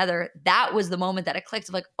got together, that was the moment that it clicked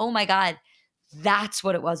of like, oh my God, that's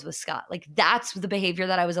what it was with Scott. Like, that's the behavior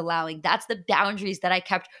that I was allowing. That's the boundaries that I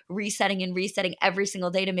kept resetting and resetting every single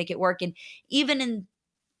day to make it work. And even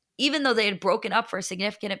though they had broken up for a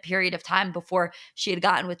significant period of time before she had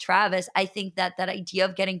gotten with Travis, I think that that idea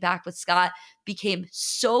of getting back with Scott became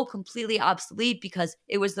so completely obsolete because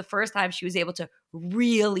it was the first time she was able to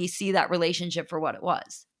really see that relationship for what it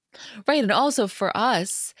was. Right. And also for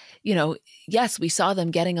us, you know, yes, we saw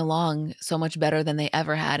them getting along so much better than they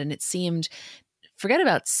ever had. And it seemed, forget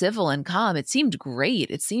about civil and calm, it seemed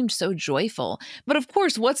great. It seemed so joyful. But of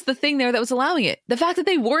course, what's the thing there that was allowing it? The fact that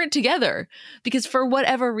they weren't together. Because for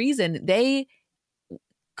whatever reason, they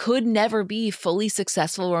could never be fully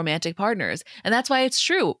successful romantic partners. And that's why it's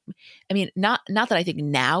true. I mean, not that I think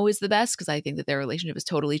now is the best, because I think that their relationship has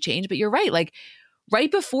totally changed, but you're right. Like right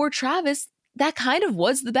before Travis, that kind of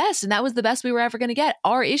was the best. And that was the best we were ever going to get.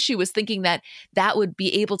 Our issue was thinking that that would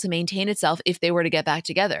be able to maintain itself if they were to get back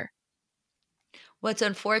together. What's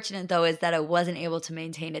unfortunate, though, is that it wasn't able to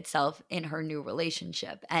maintain itself in her new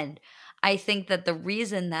relationship. And I think that the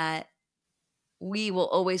reason that we will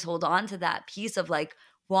always hold on to that piece of like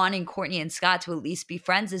wanting Kourtney and Scott to at least be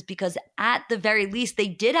friends is because at the very least, they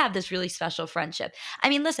did have this really special friendship. I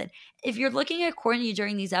mean, listen, if you're looking at Kourtney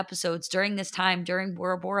during these episodes, during this time, during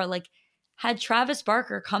Bora Bora, like had Travis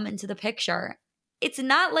Barker come into the picture, it's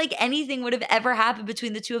not like anything would have ever happened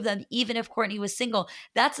between the two of them, even if Kourtney was single.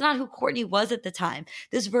 That's not who Kourtney was at the time.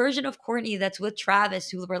 This version of Kourtney that's with Travis,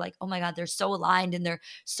 who were like, oh my God, they're so aligned and they're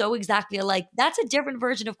so exactly alike. That's a different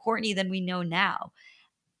version of Kourtney than we know now.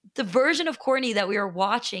 The version of Kourtney that we are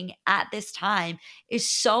watching at this time is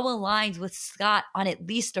so aligned with Scott on at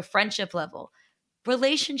least a friendship level.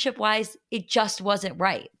 Relationship wise, it just wasn't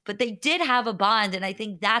right. But they did have a bond. And I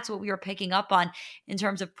think that's what we were picking up on in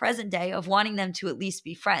terms of present day of wanting them to at least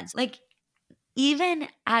be friends. Like, even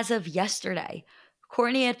as of yesterday,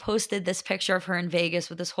 Kourtney had posted this picture of her in Vegas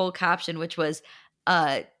with this whole caption, which was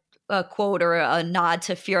a quote or a nod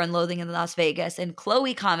to Fear and Loathing in Las Vegas. And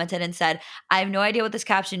Khloé commented and said, I have no idea what this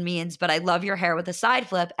caption means, but I love your hair with a side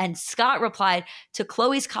flip. And Scott replied to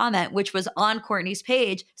Khloé's comment, which was on Kourtney's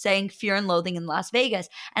page, saying Fear and Loathing in Las Vegas.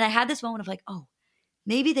 And I had this moment of like, oh,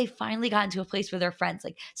 maybe they finally got into a place where they're friends.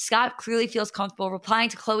 Like Scott clearly feels comfortable replying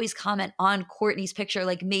to Khloé's comment on Kourtney's picture.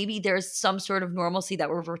 Like maybe there's some sort of normalcy that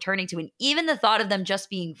we're returning to. And even the thought of them just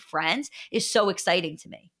being friends is so exciting to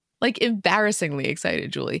me. Like embarrassingly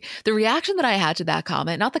excited, Julie. The reaction that I had to that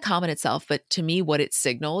comment, not the comment itself, but to me, what it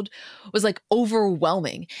signaled was like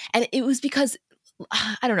overwhelming. And it was because,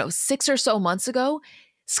 I don't know, 6 or so months ago,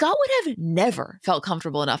 Scott would have never felt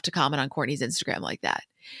comfortable enough to comment on Kourtney's Instagram like that.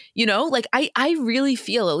 You know, like I really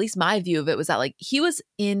feel, at least my view of it was that like he was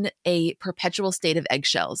in a perpetual state of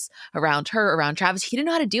eggshells around her, around Travis. He didn't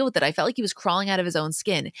know how to deal with it. I felt like he was crawling out of his own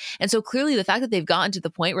skin. And so clearly the fact that they've gotten to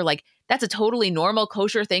the point where like that's a totally normal,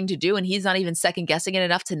 kosher thing to do and he's not even second guessing it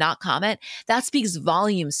enough to not comment, that speaks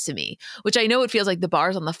volumes to me, which I know it feels like the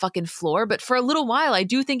bar's on the fucking floor, but for a little while, I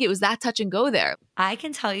do think it was that touch and go there. I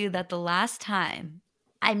can tell you that the last time,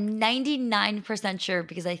 I'm 99% sure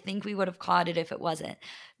because I think we would have caught it if it wasn't.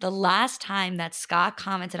 The last time that Scott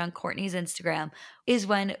commented on Kourtney's Instagram is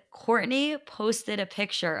when Kourtney posted a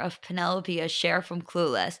picture of Penelope, a Cher from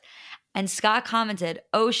Clueless. And Scott commented,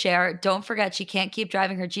 oh, Cher, don't forget she can't keep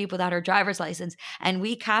driving her Jeep without her driver's license. And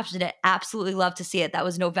we captioned it, absolutely love to see it. That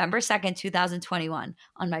was November 2nd, 2021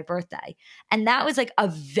 on my birthday. And that was like a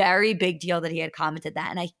very big deal that he had commented that.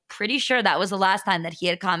 And I'm pretty sure that was the last time that he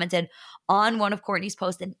had commented on one of Kourtney's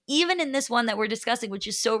posts. And even in this one that we're discussing, which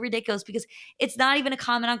is so ridiculous because it's not even a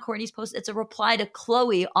comment on Kourtney's post. It's a reply to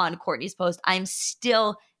Khloé on Kourtney's post. I'm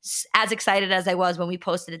still as excited as I was when we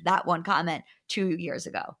posted that one comment 2 years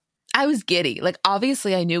ago. I was giddy. Like,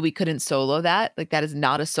 obviously, I knew we couldn't solo that. Like, that is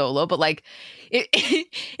not a solo. But, like,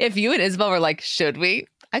 if you and Isabel were like, should we?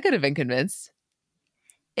 I could have been convinced.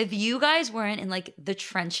 If you guys weren't in, like, the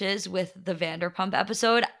trenches with the Vanderpump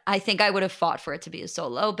episode, I think I would have fought for it to be a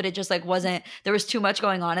solo. But it just, like, wasn't – there was too much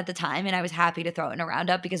going on at the time. And I was happy to throw it in a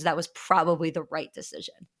roundup because that was probably the right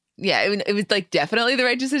decision. Yeah, it was, like, definitely the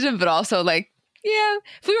right decision. But also, like, yeah,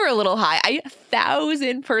 if we were a little high,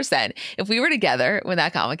 1,000%. If we were together when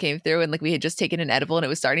that comment came through and like we had just taken an edible and it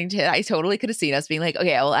was starting to hit, I totally could have seen us being like,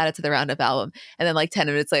 okay, I will add it to the Roundup album. And then like 10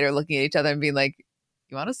 minutes later looking at each other and being like,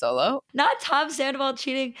 you want a solo? Not Tom Sandoval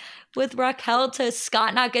cheating with Raquel to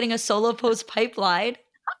Scott not getting a solo post pipeline.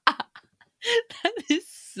 That is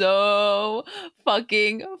so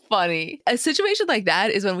fucking funny. A situation like that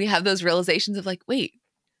is when we have those realizations of like, wait,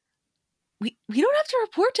 we don't have to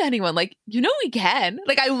report to anyone. Like, you know, we can.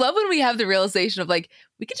 Like, I love when we have the realization of like,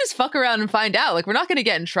 we can just fuck around and find out. Like, we're not going to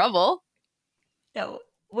get in trouble. No,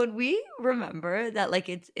 when we remember that, like,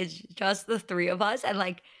 it's just the three of us and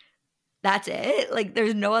like, that's it. Like,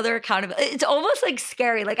 there's no other accountability. It's almost like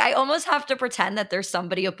scary. Like, I almost have to pretend that there's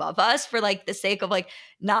somebody above us for like the sake of like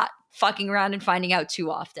not fucking around and finding out too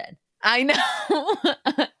often. I know.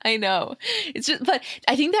 I know. It's just, but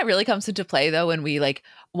I think that really comes into play though when we like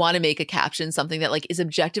want to make a caption something that like is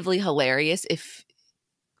objectively hilarious if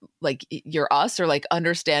like you're us or like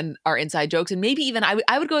understand our inside jokes. And maybe even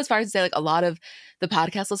I would go as far as to say like a lot of the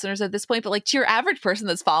podcast listeners at this point, but like to your average person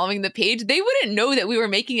that's following the page, they wouldn't know that we were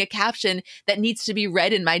making a caption that needs to be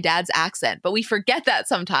read in my dad's accent. But we forget that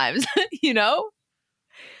sometimes, you know?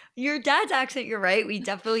 Your dad's accent, you're right. We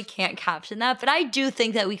definitely can't caption that. But I do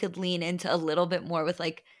think that we could lean into a little bit more with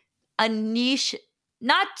like a niche,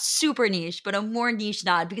 not super niche, but a more niche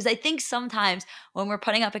nod. Because I think sometimes when we're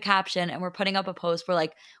putting up a caption and we're putting up a post, we're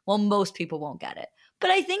like, well, most people won't get it. But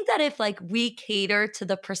I think that if like we cater to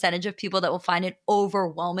the percentage of people that will find it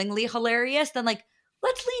overwhelmingly hilarious, then like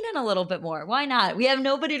let's lean in a little bit more. Why not? We have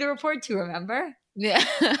nobody to report to, remember? Yeah,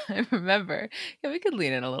 I remember. Yeah, we could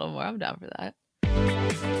lean in a little more. I'm down for that.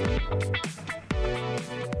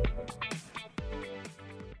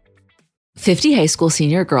 50 high school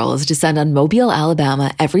senior girls descend on Mobile,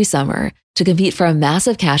 Alabama every summer to compete for a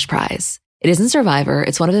massive cash prize. It isn't Survivor,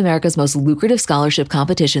 it's one of America's most lucrative scholarship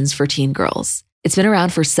competitions for teen girls. It's been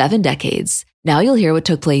around for 7 decades. Now you'll hear what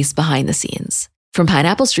took place behind the scenes. From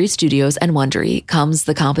Pineapple Street Studios and Wondery comes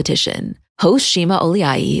The Competition. Host Shima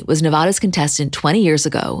Oliai was Nevada's contestant 20 years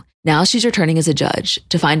ago. Now she's returning as a judge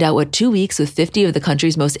to find out what 2 weeks with 50 of the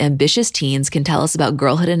country's most ambitious teens can tell us about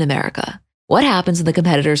girlhood in America. What happens when the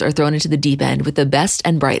competitors are thrown into the deep end with the best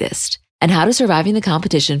and brightest? And how does surviving the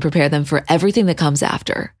competition prepare them for everything that comes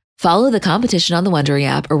after? Follow The Competition on the Wondery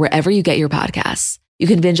app or wherever you get your podcasts. You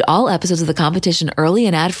can binge all episodes of The Competition early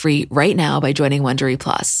and ad-free right now by joining Wondery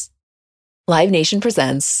Plus. Live Nation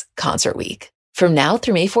presents Concert Week. From now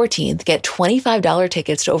through May 14th, get $25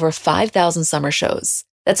 tickets to over 5,000 summer shows.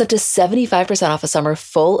 That's up to 75% off a summer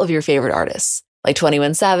full of your favorite artists, like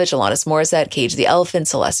 21 Savage, Alanis Morissette, Cage the Elephant,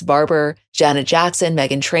 Celeste Barber, Janet Jackson,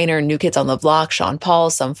 Meghan Trainor, New Kids on the Block, Sean Paul,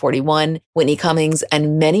 Sum 41, Whitney Cummings,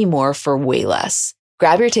 and many more for way less.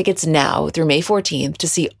 Grab your tickets now through May 14th to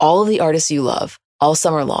see all of the artists you love all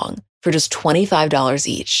summer long for just $25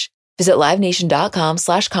 each. Visit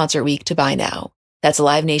livenation.com/Concert Week to buy now. That's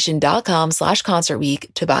livenation.com/Concert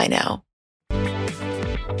Week to buy now.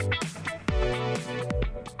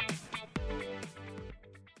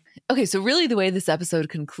 Okay, so really the way this episode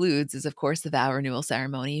concludes is, of course, the vow renewal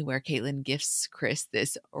ceremony where Kaitlyn gifts Chris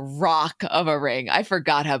this rock of a ring. I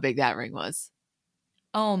forgot how big that ring was.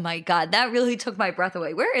 Oh my God, that really took my breath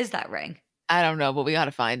away. Where is that ring? I don't know, but we got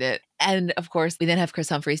to find it. And of course, we then have Kris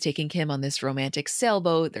Humphries taking Kim on this romantic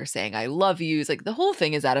sailboat. They're saying, I love you. It's like the whole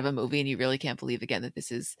thing is out of a movie, and you really can't believe again that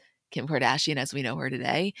this is Kim Kardashian as we know her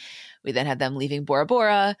today. We then have them leaving Bora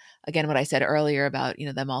Bora. Again, what I said earlier about,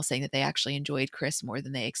 them all saying that they actually enjoyed Chris more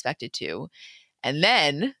than they expected to. And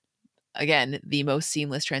then, again, the most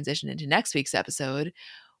seamless transition into next week's episode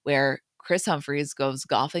where Kris Humphries goes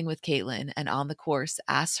golfing with Kaitlyn and on the course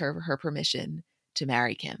asks her permission to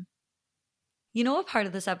marry Kim. You know what part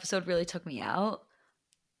of this episode really took me out?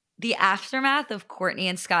 The aftermath of Kourtney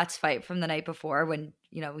and Scott's fight from the night before when,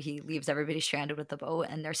 he leaves everybody stranded with the boat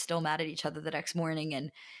and they're still mad at each other the next morning. And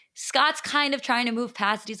Scott's kind of trying to move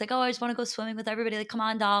past it. He's like, oh, I just want to go swimming with everybody. Like, come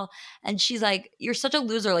on, doll. And she's like, you're such a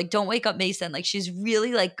loser. Like, don't wake up Mason. Like, she's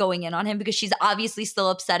really like going in on him because she's obviously still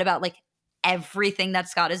upset about like everything that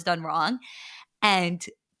Scott has done wrong. And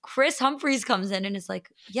Kris Humphries comes in and is like,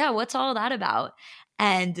 yeah, what's all that about?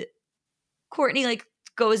 And Kourtney like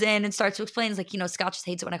goes in and starts to explain, it's like, Scott just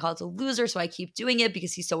hates it when I call it a loser, so I keep doing it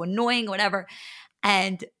because he's so annoying, whatever.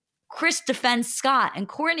 And Kris defends Scott, and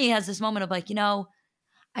Kourtney has this moment of like,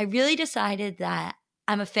 I really decided that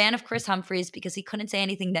I'm a fan of Kris Humphries because he couldn't say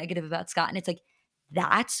anything negative about Scott. And it's like,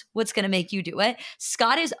 that's what's going to make you do it.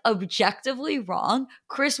 Scott is objectively wrong.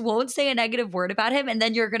 Kris won't say a negative word about him. And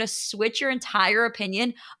then you're going to switch your entire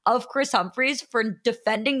opinion of Kris Humphries for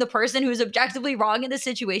defending the person who's objectively wrong in this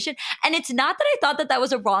situation. And it's not that I thought that that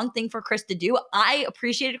was a wrong thing for Kris to do. I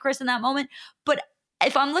appreciated Kris in that moment. But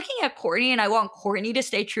if I'm looking at Kourtney and I want Kourtney to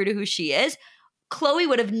stay true to who she is, Khloé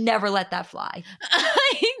would have never let that fly.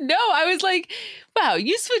 I know. I was like, wow,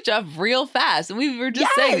 you switch up real fast. And we were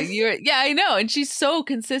just saying that yeah, I know. And she's so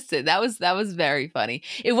consistent. That was very funny.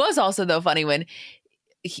 It was also, though, funny when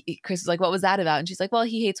Kris was like, what was that about? And she's like, well,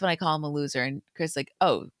 he hates when I call him a loser. And Kris like,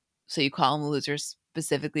 oh, so you call him a loser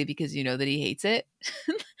specifically because you know that he hates it?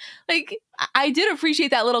 Like, I did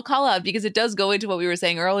appreciate that little call out because it does go into what we were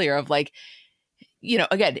saying earlier of like,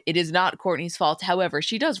 again, it is not Kourtney's fault. However,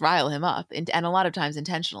 she does rile him up and a lot of times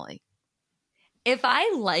intentionally. If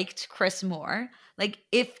I liked Kris more, like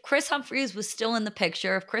if Kris Humphries was still in the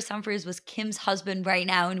picture, if Kris Humphries was Kim's husband right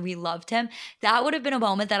now and we loved him, that would have been a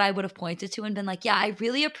moment that I would have pointed to and been like, yeah, I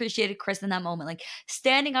really appreciated Kris in that moment. Like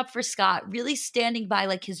standing up for Scott, really standing by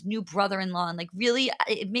like his new brother-in-law and like really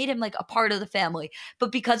it made him like a part of the family.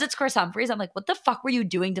 But because it's Kris Humphries, I'm like, what the fuck were you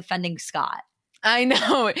doing defending Scott? I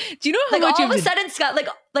know. Do you know how much all of a sudden Scott,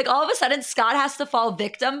 like all of a sudden Scott has to fall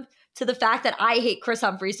victim to the fact that I hate Kris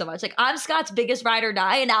Humphries so much. Like I'm Scott's biggest ride or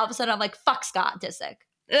die, and now all of a sudden I'm like, fuck Scott Disick.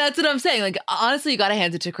 That's what I'm saying. Like honestly, you got to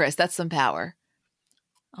hand it to Kris. That's some power.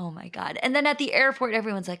 Oh my God. And then at the airport,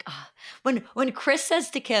 everyone's like, when Kris says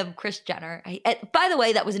to Kim, Kris Jenner, by the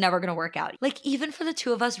way, that was never going to work out. Like, even for the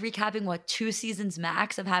two of us recapping 2 seasons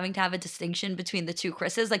max of having to have a distinction between the two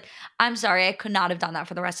Krises, like, I'm sorry, I could not have done that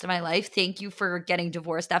for the rest of my life. Thank you for getting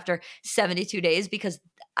divorced after 72 days because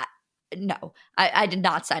I did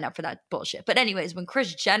not sign up for that bullshit. But anyways, when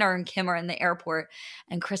Kris Jenner and Kim are in the airport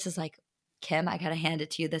and Kris is like, Kim, I got to hand it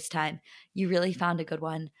to you this time. You really found a good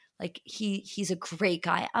one. Like, he's a great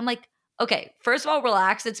guy. I'm like, okay, first of all,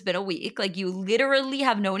 relax. It's been a week. Like, you literally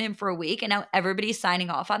have known him for a week and now everybody's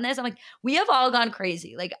signing off on this. I'm like, we have all gone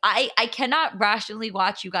crazy. Like, I cannot rationally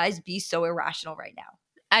watch you guys be so irrational right now.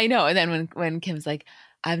 I know. And then when Kim's like,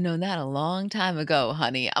 I've known that a long time ago,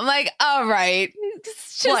 honey. I'm like, all right.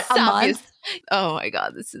 Just what, a month? Oh my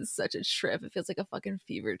God, this is such a trip. It feels like a fucking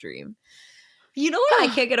fever dream. You know what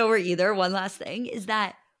I can't get over either? One last thing is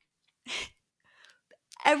that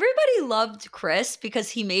everybody loved Kris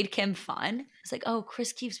because he made Kim fun. It's like, oh,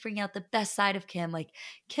 Kris keeps bringing out the best side of Kim. Like,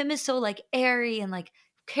 Kim is so like airy and like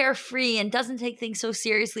carefree and doesn't take things so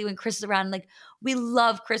seriously when Kris is around. And, like, we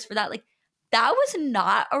love Kris for that. Like, that was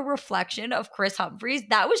not a reflection of Kris Humphries.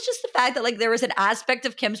 That was just the fact that, like, there was an aspect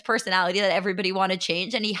of Kim's personality that everybody wanted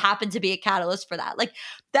change, and he happened to be a catalyst for that. Like,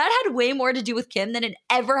 that had way more to do with Kim than it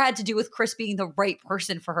ever had to do with Kris being the right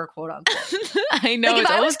person for her, quote unquote. I know. Like, if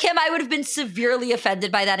I was Kim, I would have been severely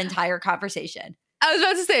offended by that entire conversation. I was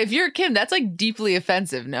about to say, if you're Kim, that's like deeply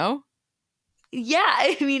offensive, no? Yeah,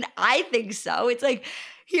 I mean, I think so. It's like,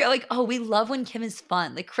 you're like, oh, we love when Kim is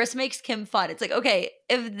fun. Like, Kris makes Kim fun. It's like, okay,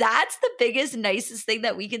 if that's the biggest, nicest thing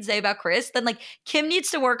that we can say about Kris, then like Kim needs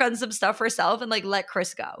to work on some stuff herself and like let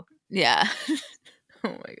Kris go. Yeah.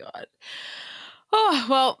 Oh my God. Oh,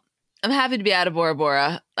 well, I'm happy to be out of Bora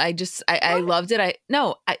Bora. I loved it.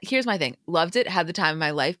 Here's my thing. Loved it. Had the time of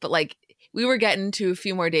my life. But like, we were getting to a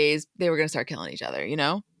few more days. They were going to start killing each other, you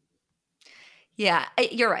know? Yeah,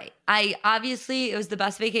 you're right. It was the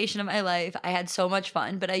best vacation of my life. I had so much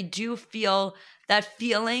fun, but I do feel that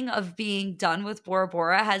feeling of being done with Bora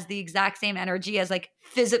Bora has the exact same energy as like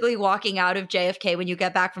physically walking out of JFK when you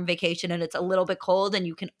get back from vacation and it's a little bit cold and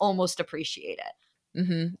you can almost appreciate it.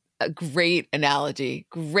 Mm-hmm. A great analogy.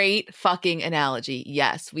 Great fucking analogy.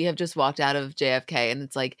 Yes, we have just walked out of JFK and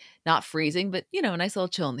it's like not freezing, but you know, a nice little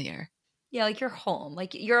chill in the air. Yeah, like you're home.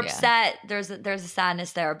 Like you're upset. There's a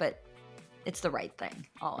sadness there, but it's the right thing,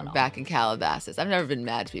 all in all. Back in Calabasas. I've never been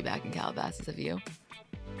mad to be back in Calabasas. Have you?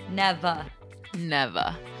 Never.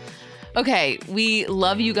 Okay, we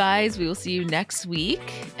love you guys. We will see you next week.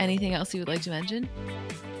 Anything else you would like to mention?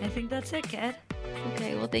 I think that's it, kid.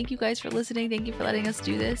 Okay, well, thank you guys for listening. Thank you for letting us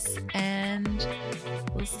do this. And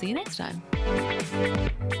we'll see you next time.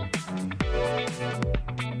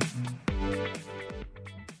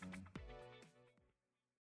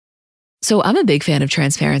 So I'm a big fan of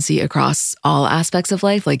transparency across all aspects of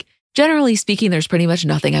life. Like, generally speaking, there's pretty much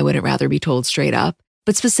nothing I wouldn't rather be told straight up.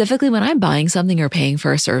 But specifically when I'm buying something or paying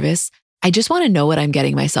for a service, I just want to know what I'm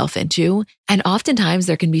getting myself into. And oftentimes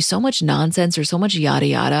there can be so much nonsense or so much yada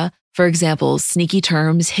yada. For example, sneaky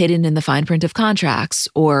terms hidden in the fine print of contracts,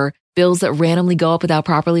 or bills that randomly go up without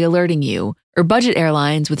properly alerting you, or budget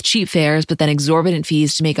airlines with cheap fares but then exorbitant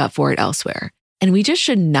fees to make up for it elsewhere. And we just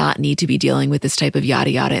should not need to be dealing with this type of yada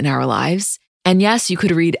yada in our lives. And yes, you could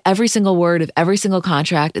read every single word of every single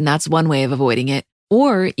contract, and that's one way of avoiding it.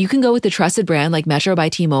 Or you can go with the trusted brand like Metro by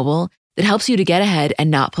T-Mobile that helps you to get ahead and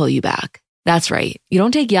not pull you back. That's right. You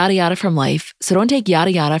don't take yada yada from life, so don't take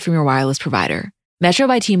yada yada from your wireless provider. Metro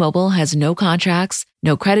by T-Mobile has no contracts,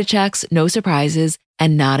 no credit checks, no surprises,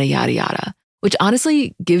 and nada yada yada, which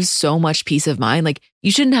honestly gives so much peace of mind. Like,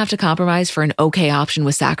 you shouldn't have to compromise for an okay option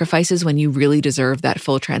with sacrifices when you really deserve that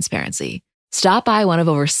full transparency. Stop by one of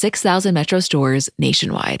over 6,000 Metro stores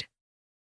nationwide.